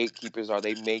their gatekeepers are,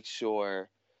 they make sure.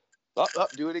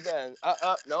 Do it again.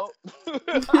 No.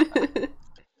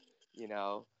 You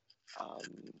know, um,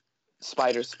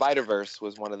 Spider-Verse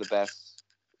was one of the best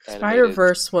animated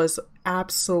Spider-Verse was films.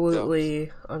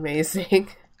 absolutely amazing.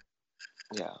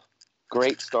 Yeah,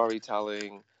 great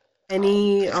storytelling.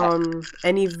 Any It had,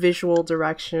 any visual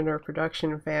direction or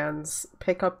production fans,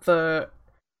 pick up the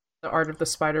Art of the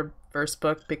Spider-Verse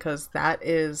book, because that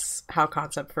is how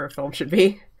concept for a film should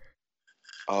be.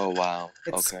 oh wow,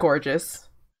 It's okay. gorgeous.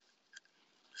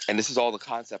 And this is all the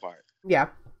concept art. Yeah.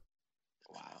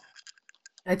 Wow.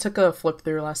 I took a flip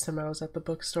through last time I was at the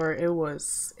bookstore.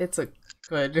 It's a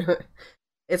good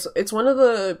it's one of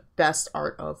the best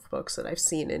art of books that I've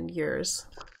seen in years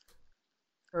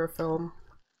for a film.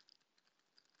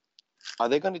 Are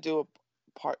they going to do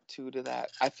a part two to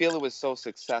that? I feel it was so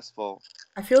successful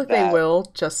I feel like they that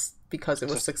will, just because it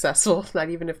was just successful, not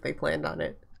even if they planned on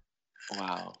it.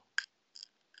 wow.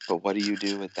 But what do you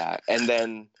do with that? And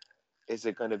then is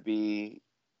it going to be?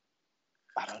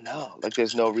 I don't know. Like,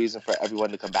 there's no reason for everyone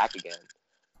to come back again.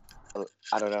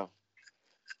 I don't know.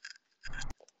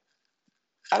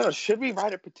 I don't know. Should we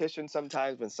write a petition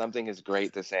sometimes when something is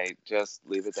great to say, just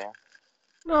leave it there?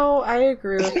 No, I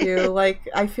agree with you. Like,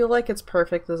 I feel like it's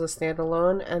perfect as a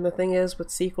standalone, and the thing is with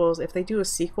sequels, if they do a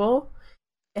sequel,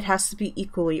 it has to be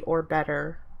equally or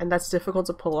better, and that's difficult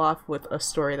to pull off with a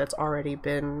story that's already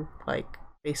been, like,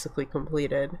 basically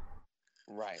completed.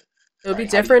 Right. It would be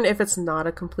Right. How do you? different if it's not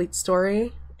a complete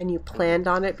story and you Mhm. planned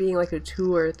on it being like a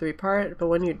 2 or 3 part, but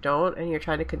when you don't and you're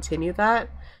trying to continue that,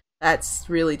 that's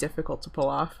really difficult to pull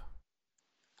off.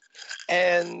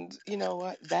 And you know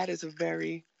what? That is a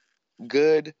very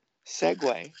good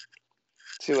segue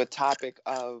to a topic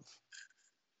of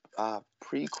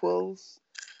prequels,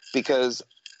 because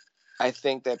I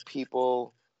think that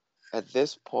people at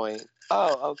this point,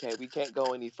 oh, okay, we can't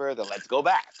go any further. Let's go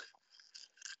back.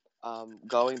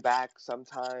 Going back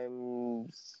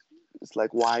sometimes it's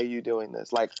like, why are you doing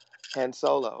this? Like Han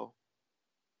Solo,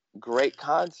 great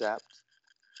concept,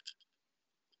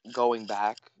 going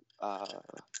back, uh,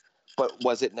 but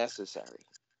was it necessary?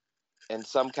 And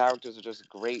some characters are just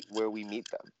great where we meet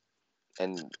them.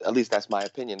 And at least that's my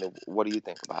opinion. What do you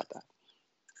think about that?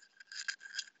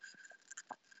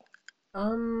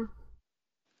 Um,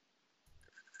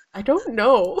 I don't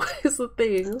know is the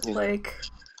thing. Yeah. Like,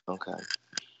 Okay.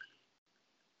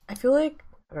 I feel like,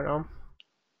 I don't know.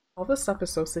 All this stuff is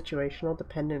so situational,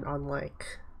 dependent on like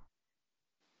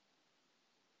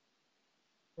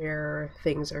where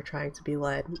things are trying to be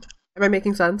led. Am I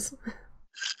making sense?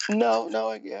 No,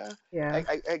 no, yeah. Yeah.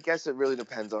 I guess it really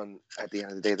depends on, at the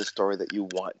end of the day, the story that you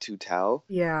want to tell.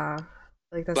 Yeah.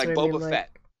 Like that's what Like I mean. Boba Like, Fett.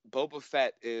 Boba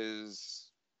Fett is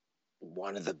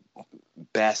one of the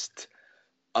best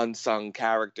unsung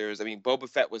characters. I mean, Boba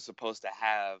Fett was supposed to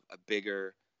have a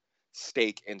bigger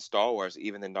stake in Star Wars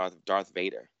even than Darth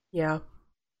Vader. yeah.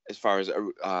 As far as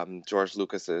George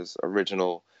Lucas's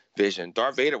original vision,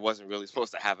 Darth Vader wasn't really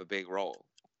supposed to have a big role.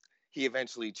 He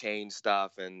eventually changed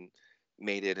stuff and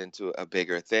made it into a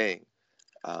bigger thing.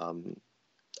 Um,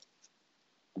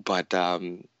 but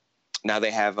now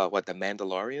they have what, the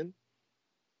Mandalorian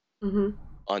Mhm.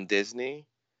 on Disney.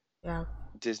 Yeah.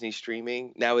 Disney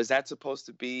streaming. Now, is that supposed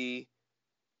to be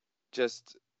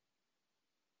just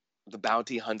the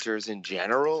bounty hunters in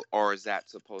general, or is that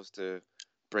supposed to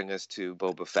bring us to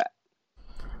Boba Fett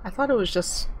I thought it was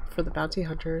just for the bounty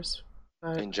hunters,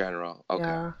 but in general? Okay.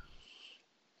 yeah.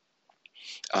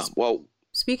 Well,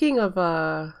 Speaking of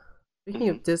speaking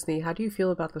mhm. of Disney, how do you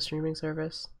feel about the streaming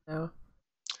service now?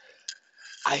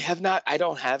 I have not. I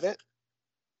don't have it,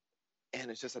 and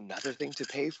it's just another thing to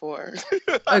pay for.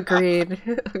 Agreed.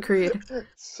 Agreed.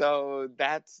 So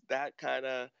that's that kind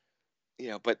of,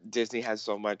 But Disney has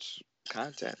so much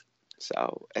content.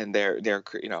 So, and they're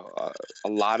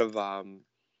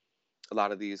a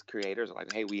lot of these creators are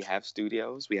like, hey, we have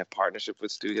studios, we have partnership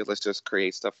with studios, let's just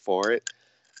create stuff for it.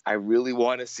 I really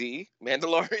want to see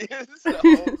Mandalorian.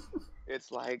 So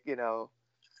it's like,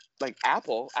 like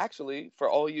Apple, actually, for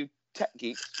all you tech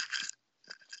geeks,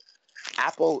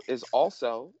 Apple is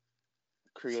also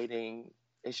creating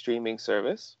a streaming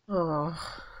service. Oh,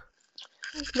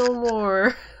 no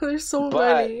more. There's so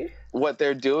But many. what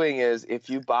they're doing is, if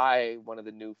you buy one of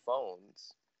the new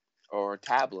phones or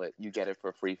tablet, you get it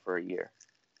for free for a year.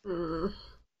 Mm.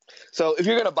 So if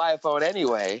you're going to buy a phone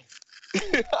anyway,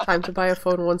 Time to buy a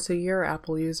phone once a year,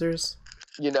 Apple users.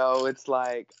 it's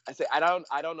like, I say, I don't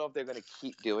know if they're going to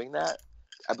keep doing that.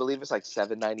 I believe it's like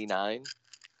 $7.99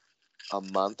 a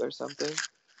month or something.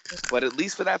 But at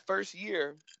least for that first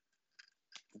year,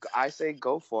 I say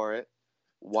go for it.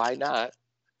 Why not?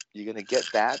 You're going to get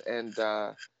that. And,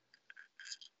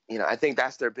 I think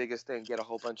that's their biggest thing. Get a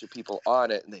whole bunch of people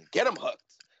on it and then get them hooked.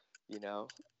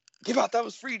 Give out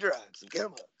those free drugs and get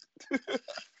them hooked.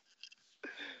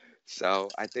 So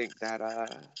I think that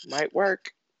might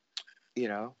work.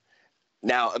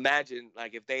 Now imagine,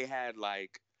 like, if they had,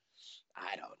 like,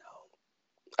 I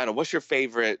don't know, what's your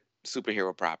favorite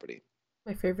superhero property?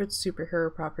 My favorite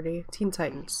superhero property, Teen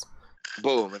Titans.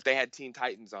 Boom. If they had Teen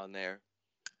Titans on there,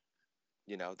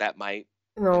 that might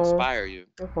No, inspire you.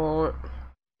 it won't.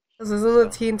 This isn't the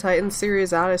Teen Titans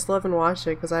series out. I still haven't watched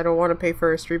it because I don't want to pay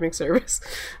for a streaming service.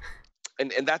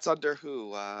 And that's under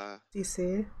who?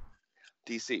 DC.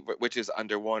 DC, which is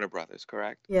under Warner Brothers,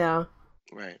 correct? Yeah.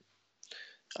 Right.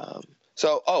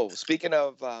 Speaking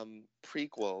of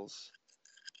prequels,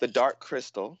 The Dark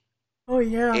Crystal. Oh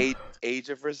yeah. Age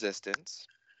of Resistance.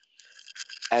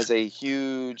 As a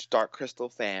huge Dark Crystal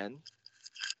fan,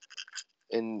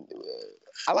 and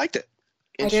I liked it.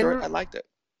 In short, I liked it.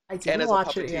 I didn't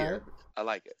watch it yet. I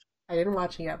like it. I didn't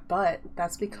watch it yet, but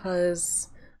that's because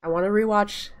I want to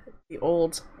rewatch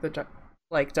the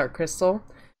Dark Crystal,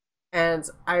 and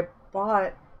I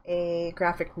bought a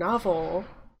graphic novel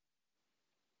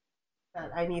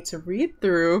that I need to read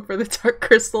through for the Dark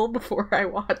Crystal before I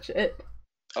watch it.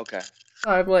 Okay. So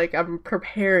I'm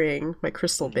preparing my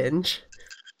Crystal binge.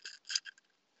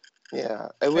 Yeah,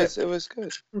 it was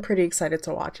good. I'm pretty excited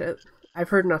to watch it. I've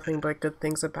heard nothing but good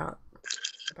things about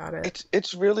it.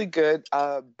 It's really good.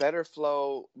 Better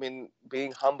flow. I mean,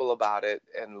 being humble about it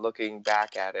and looking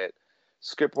back at it,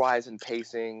 script wise and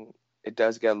pacing, it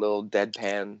does get a little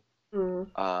deadpan.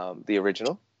 The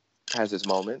original has its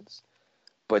moments,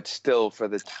 but still, for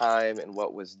the time and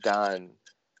what was done,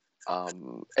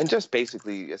 and just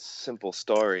basically a simple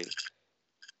story,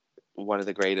 one of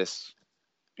the greatest,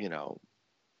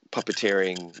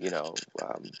 puppeteering,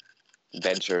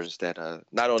 ventures that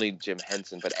not only Jim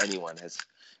Henson but anyone has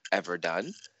ever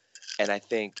done. And I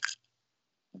think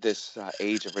this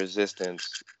Age of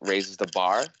Resistance raises the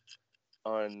bar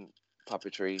on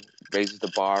puppetry, raises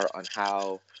the bar on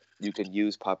how you can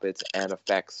use puppets and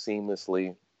effects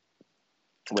seamlessly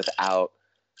without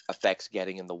effects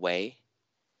getting in the way.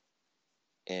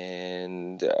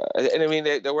 And I mean,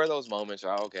 there were those moments,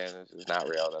 okay, this is not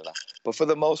real, but for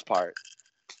the most part,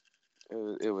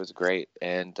 it was great.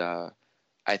 And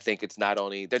I think it's not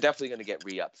only, they're definitely going to get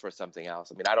re-upped for something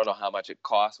else. I mean, I don't know how much it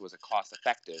cost. Was it cost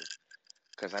effective?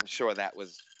 Because I'm sure that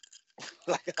was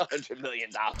like $100 million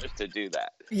to do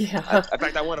that. Yeah. In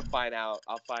fact, I want to find out.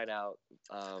 I'll find out,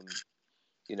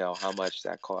 how much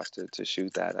that cost to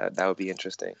shoot that. That would be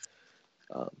interesting.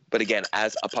 But again,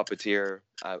 as a puppeteer,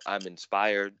 I'm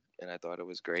inspired, and I thought it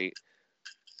was great.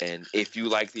 And if you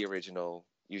like the original,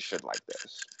 you should like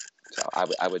this. So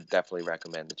I would definitely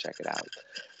recommend to check it out.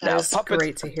 That is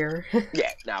great to hear.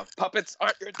 Yeah. Now, if puppets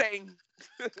aren't your thing,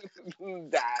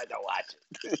 don't watch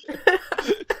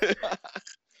it.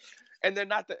 And they're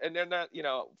not,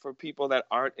 for people that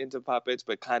aren't into puppets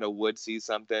but kind of would see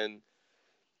something.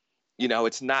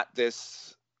 It's not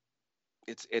this.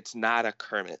 It's not a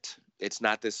Kermit. It's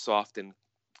not this soft and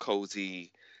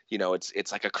cozy.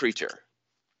 It's like a creature.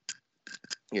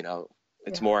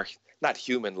 It's more not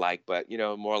human-like, but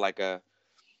more like a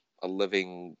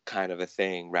living kind of a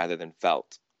thing rather than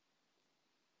felt.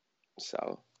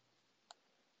 So,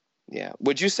 yeah.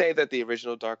 Would you say that the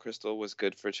original Dark Crystal was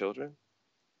good for children?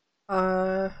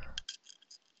 I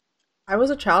was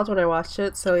a child when I watched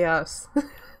it, so yes.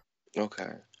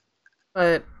 Okay.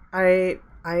 But I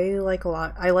liked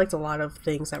a lot of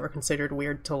things that were considered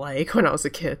weird to like when I was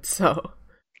a kid, so.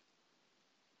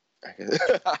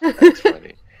 That's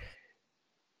funny.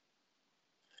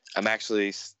 I'm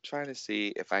actually trying to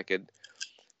see if I could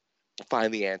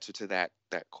find the answer to that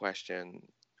question,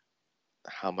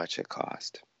 how much it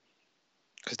cost.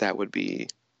 Because I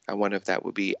wonder if that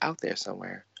would be out there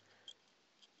somewhere.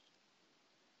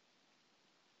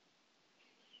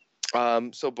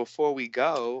 So before we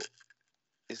go,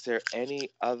 is there any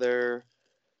other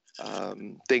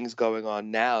things going on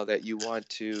now that you want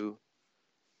to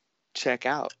check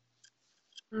out?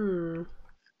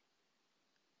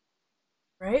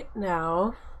 Right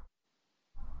now,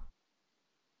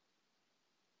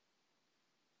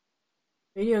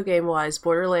 video game wise,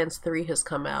 Borderlands 3 has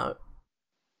come out.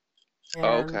 And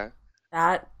okay.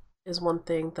 That is one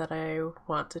thing that I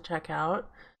want to check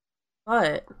out.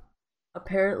 But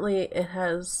apparently it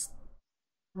has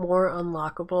more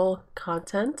unlockable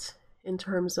content in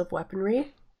terms of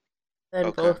weaponry than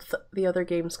both the other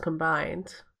games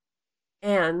combined.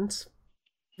 And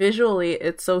visually,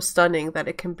 it's so stunning that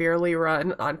it can barely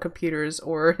run on computers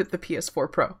or the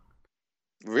PS4 Pro.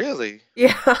 Really?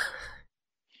 Yeah.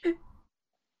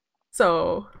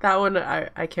 So that one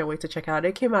I can't wait to check out.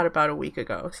 It came out about a week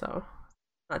ago, so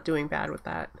not doing bad with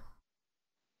that.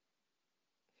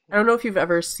 I don't know if you've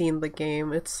ever seen the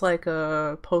game. It's like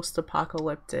a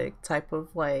post-apocalyptic type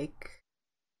of like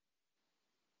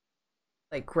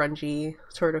grungy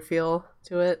sort of feel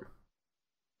to it.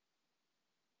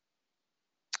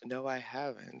 No, I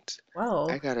haven't. Well,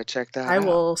 I gotta check that out. I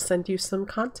will send you some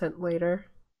content later.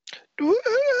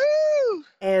 Woo-hoo!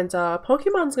 And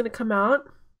Pokemon's gonna come out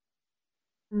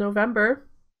in November.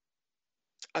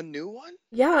 A new one?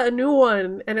 Yeah, a new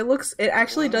one. And it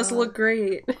actually does look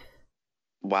great.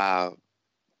 Wow.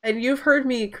 And you've heard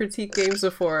me critique games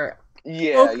before.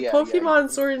 Yeah, Pokemon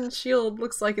Sword and Shield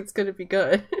looks like it's gonna be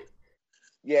good.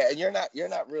 Yeah, and you're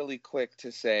not really quick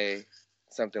to say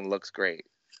something looks great.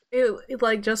 It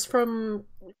like just from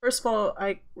first of all,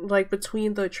 I like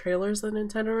between the trailers the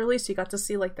Nintendo released, you got to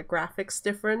see like the graphics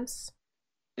difference,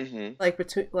 like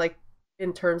between like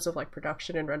in terms of like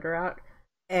production and render out,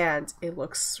 and it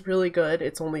looks really good.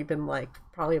 It's only been like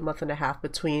probably a month and a half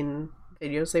between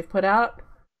videos they've put out.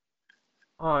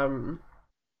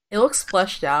 It looks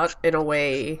fleshed out in a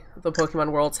way the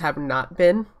Pokemon worlds have not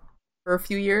been for a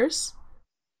few years.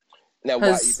 Now, why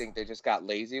you think they just got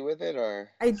lazy with it,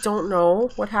 or? I don't know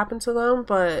what happened to them,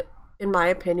 but in my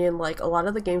opinion, like a lot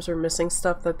of the games were missing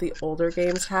stuff that the older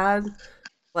games had,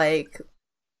 like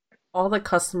all the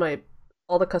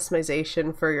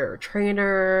customization for your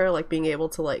trainer, like being able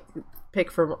to like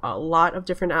pick from a lot of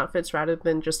different outfits rather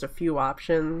than just a few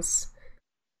options.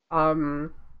 All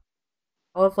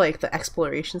of like the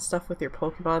exploration stuff with your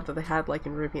Pokemon that they had like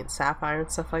in Ruby and Sapphire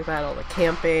and stuff like that, all the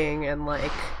camping and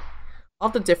like all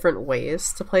the different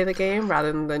ways to play the game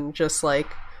rather than just like,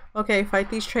 okay, fight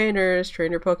these trainers,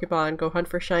 train your Pokemon, go hunt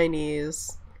for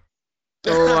shinies,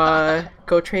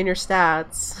 go train your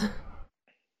stats.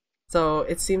 So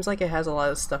it seems like it has a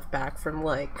lot of stuff back from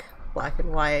like Black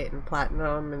and White and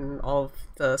Platinum and all of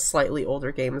the slightly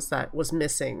older games that was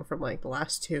missing from like the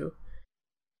last two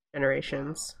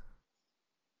generations.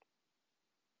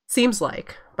 Seems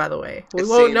like, by the way. We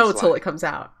won't know until it comes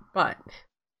out, but...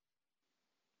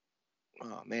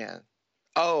 Oh, man.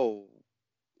 Oh,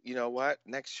 you know what?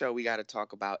 Next show, we got to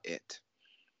talk about it.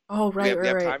 Oh, right, we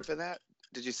have time for that?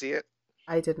 Did you see it?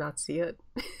 I did not see it.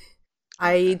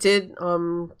 I did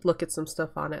look at some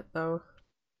stuff on it, though.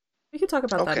 We can talk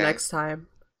about that next time.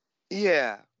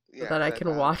 Yeah. So that I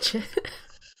can watch it.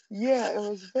 Yeah, it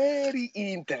was very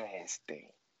interesting.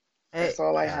 That's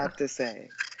all I have to say.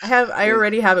 I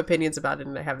already have opinions about it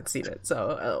and I haven't seen it,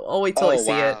 so I'll wait till I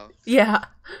see it. Yeah.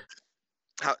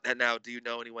 How and now? Do you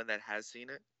know anyone that has seen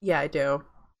it? Yeah, I do.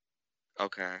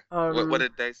 Okay. What Um,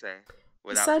 did they say? he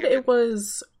Without said it giving.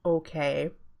 was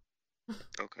okay.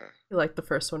 Okay. He liked the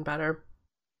first one better.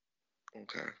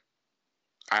 Okay.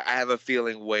 I have a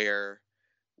feeling where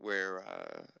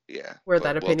yeah, Where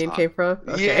that but we'll opinion talk. came from?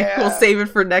 Okay, we'll Yeah. save it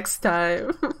for next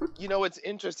time. You know, it's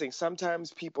interesting.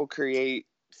 Sometimes people create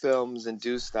films and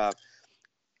do stuff,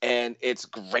 and it's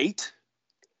great,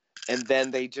 and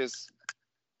then they just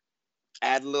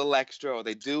add a little extra, or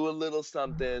they do a little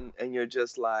something, and you're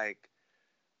just like,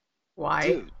 Why?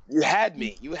 dude, you had You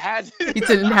me. You had.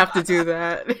 didn't have to do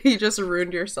that. You just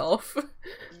ruined yourself.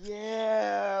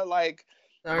 Yeah, like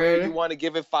where you Darn. want to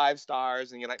give it 5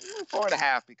 stars, and you're like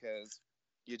 4.5 because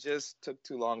you just took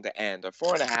too long to end, or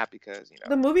 4.5 because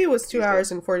The movie was two these are.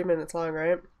 hours and 40 minutes long,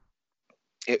 right?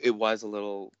 It was a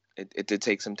little. It did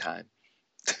take some time.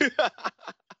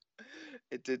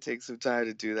 It did take some time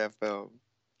to do that film.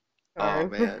 Oh Darn.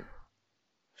 man.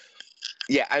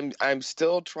 Yeah, I'm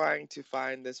still trying to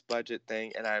find this budget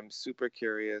thing, and I'm super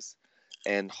curious,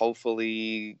 and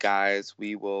hopefully guys,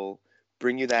 we will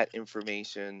bring you that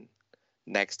information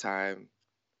next time,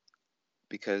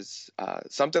 because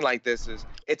something like this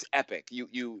it's epic.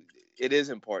 It is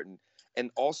important. And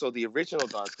also the original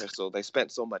Dark Crystal, they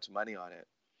spent so much money on it,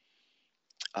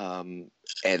 um,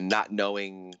 and not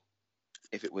knowing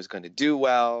if it was going to do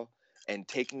well, and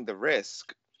taking the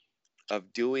risk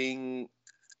of doing.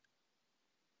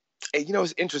 And,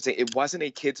 it's interesting. It wasn't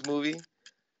a kids movie,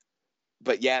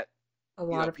 but yet, A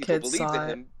lot of people kids believed in saw it.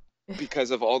 him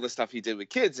because of all the stuff he did with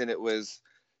kids, and it was,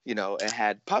 it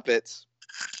had puppets,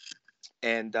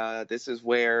 and this is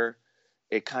where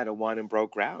it kind of won and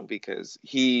broke ground, because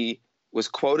he was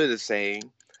quoted as saying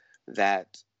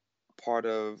that part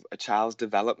of a child's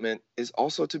development is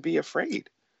also to be afraid.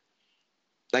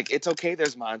 Like, it's okay,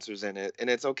 there's monsters in it, and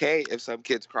it's okay if some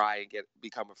kids cry and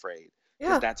become afraid,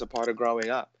 because Yeah, that's a part of growing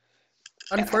up.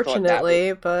 And I thought that was.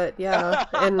 unfortunately, but yeah,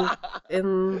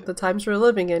 in the times we're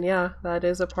living in, yeah, that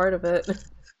is a part of it.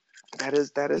 that You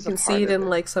is a can see part it of in it.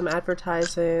 like some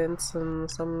advertisements and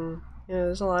some,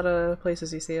 there's a lot of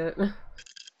places you see it.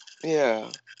 Yeah.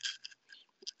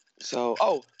 So,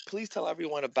 oh, please tell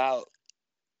everyone about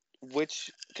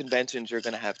which conventions you're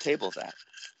going to have tables at.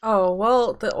 Oh,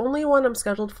 well, the only one I'm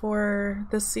scheduled for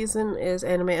this season is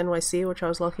Anime NYC, which I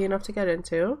was lucky enough to get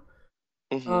into.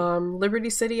 Mm-hmm. Liberty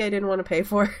City, I didn't want to pay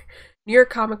for. New York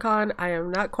Comic Con, I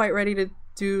am not quite ready to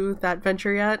do that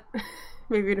venture yet.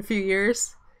 Maybe in a few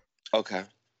years. Okay.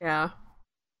 Yeah.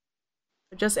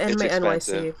 Just It's Anime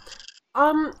expensive.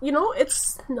 NYC.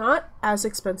 It's not as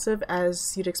expensive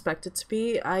as you'd expect it to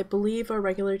be. I believe a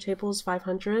regular table is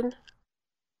 500.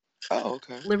 Oh,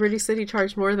 okay. Liberty City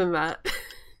charged more than that.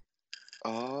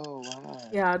 Oh, wow.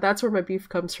 Yeah, that's where my beef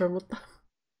comes from with them.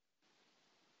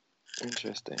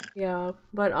 Interesting. Yeah,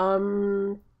 but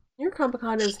New York Comic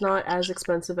Con is not as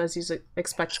expensive as you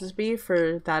expect it to be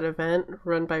for that event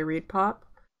run by Reed Pop.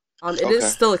 It is Okay.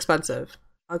 still expensive.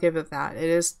 I'll give it that. It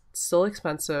is still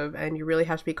expensive, and you really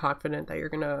have to be confident that you're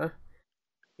gonna,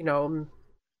 you know,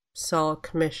 sell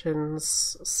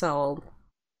commissions, sell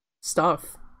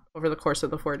stuff over the course of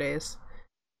the 4 days.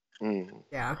 Mm.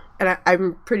 Yeah, and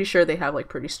I'm pretty sure they have like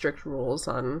pretty strict rules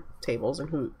on tables and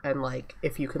who and like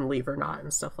if you can leave or not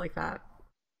and stuff like that.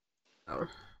 So,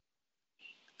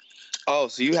 Oh,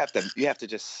 so you have to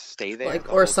just stay there like, the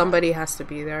or whole time? somebody has to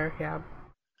be there. Yeah,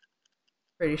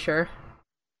 pretty sure.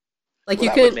 Like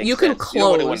Well, that would make you can sense. You don't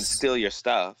want anyone to close. steal your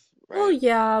stuff, Well, right?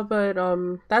 yeah, but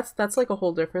that's like a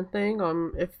whole different thing.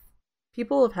 If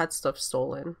people have had stuff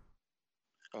stolen,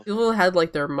 Okay. people have had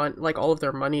like their money, like all of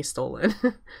their money stolen.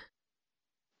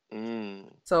 Mm.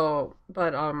 So,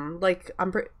 but like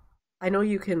I know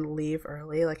you can leave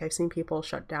early. Like I've seen people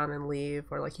shut down and leave,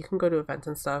 or like you can go to events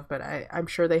and stuff. But I'm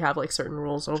sure they have like certain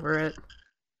rules over it.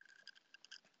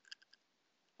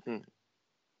 Hmm.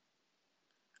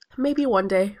 Maybe one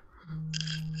day.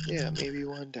 Yeah, maybe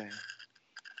one day.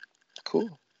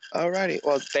 Cool. Alrighty.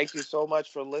 Well, thank you so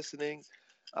much for listening.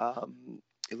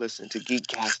 You listen to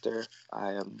Geekcaster.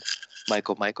 I am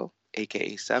Michael,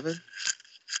 aka Seven.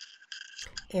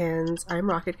 And I'm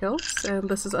Rocket Kills, and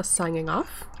this is us signing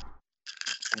off.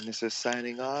 And this is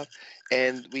signing off.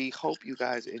 And we hope you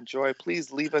guys enjoy.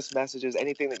 Please leave us messages,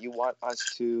 anything that you want us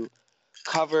to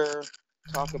cover,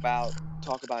 talk about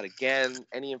again,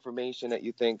 any information that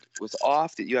you think was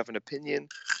off, that you have an opinion,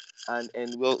 and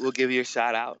we'll give you a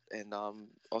shout out, and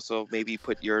also maybe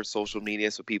put your social media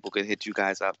so people could hit you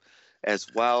guys up as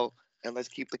well. And let's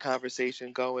keep the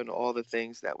conversation going, all the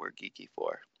things that we're geeky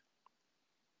for.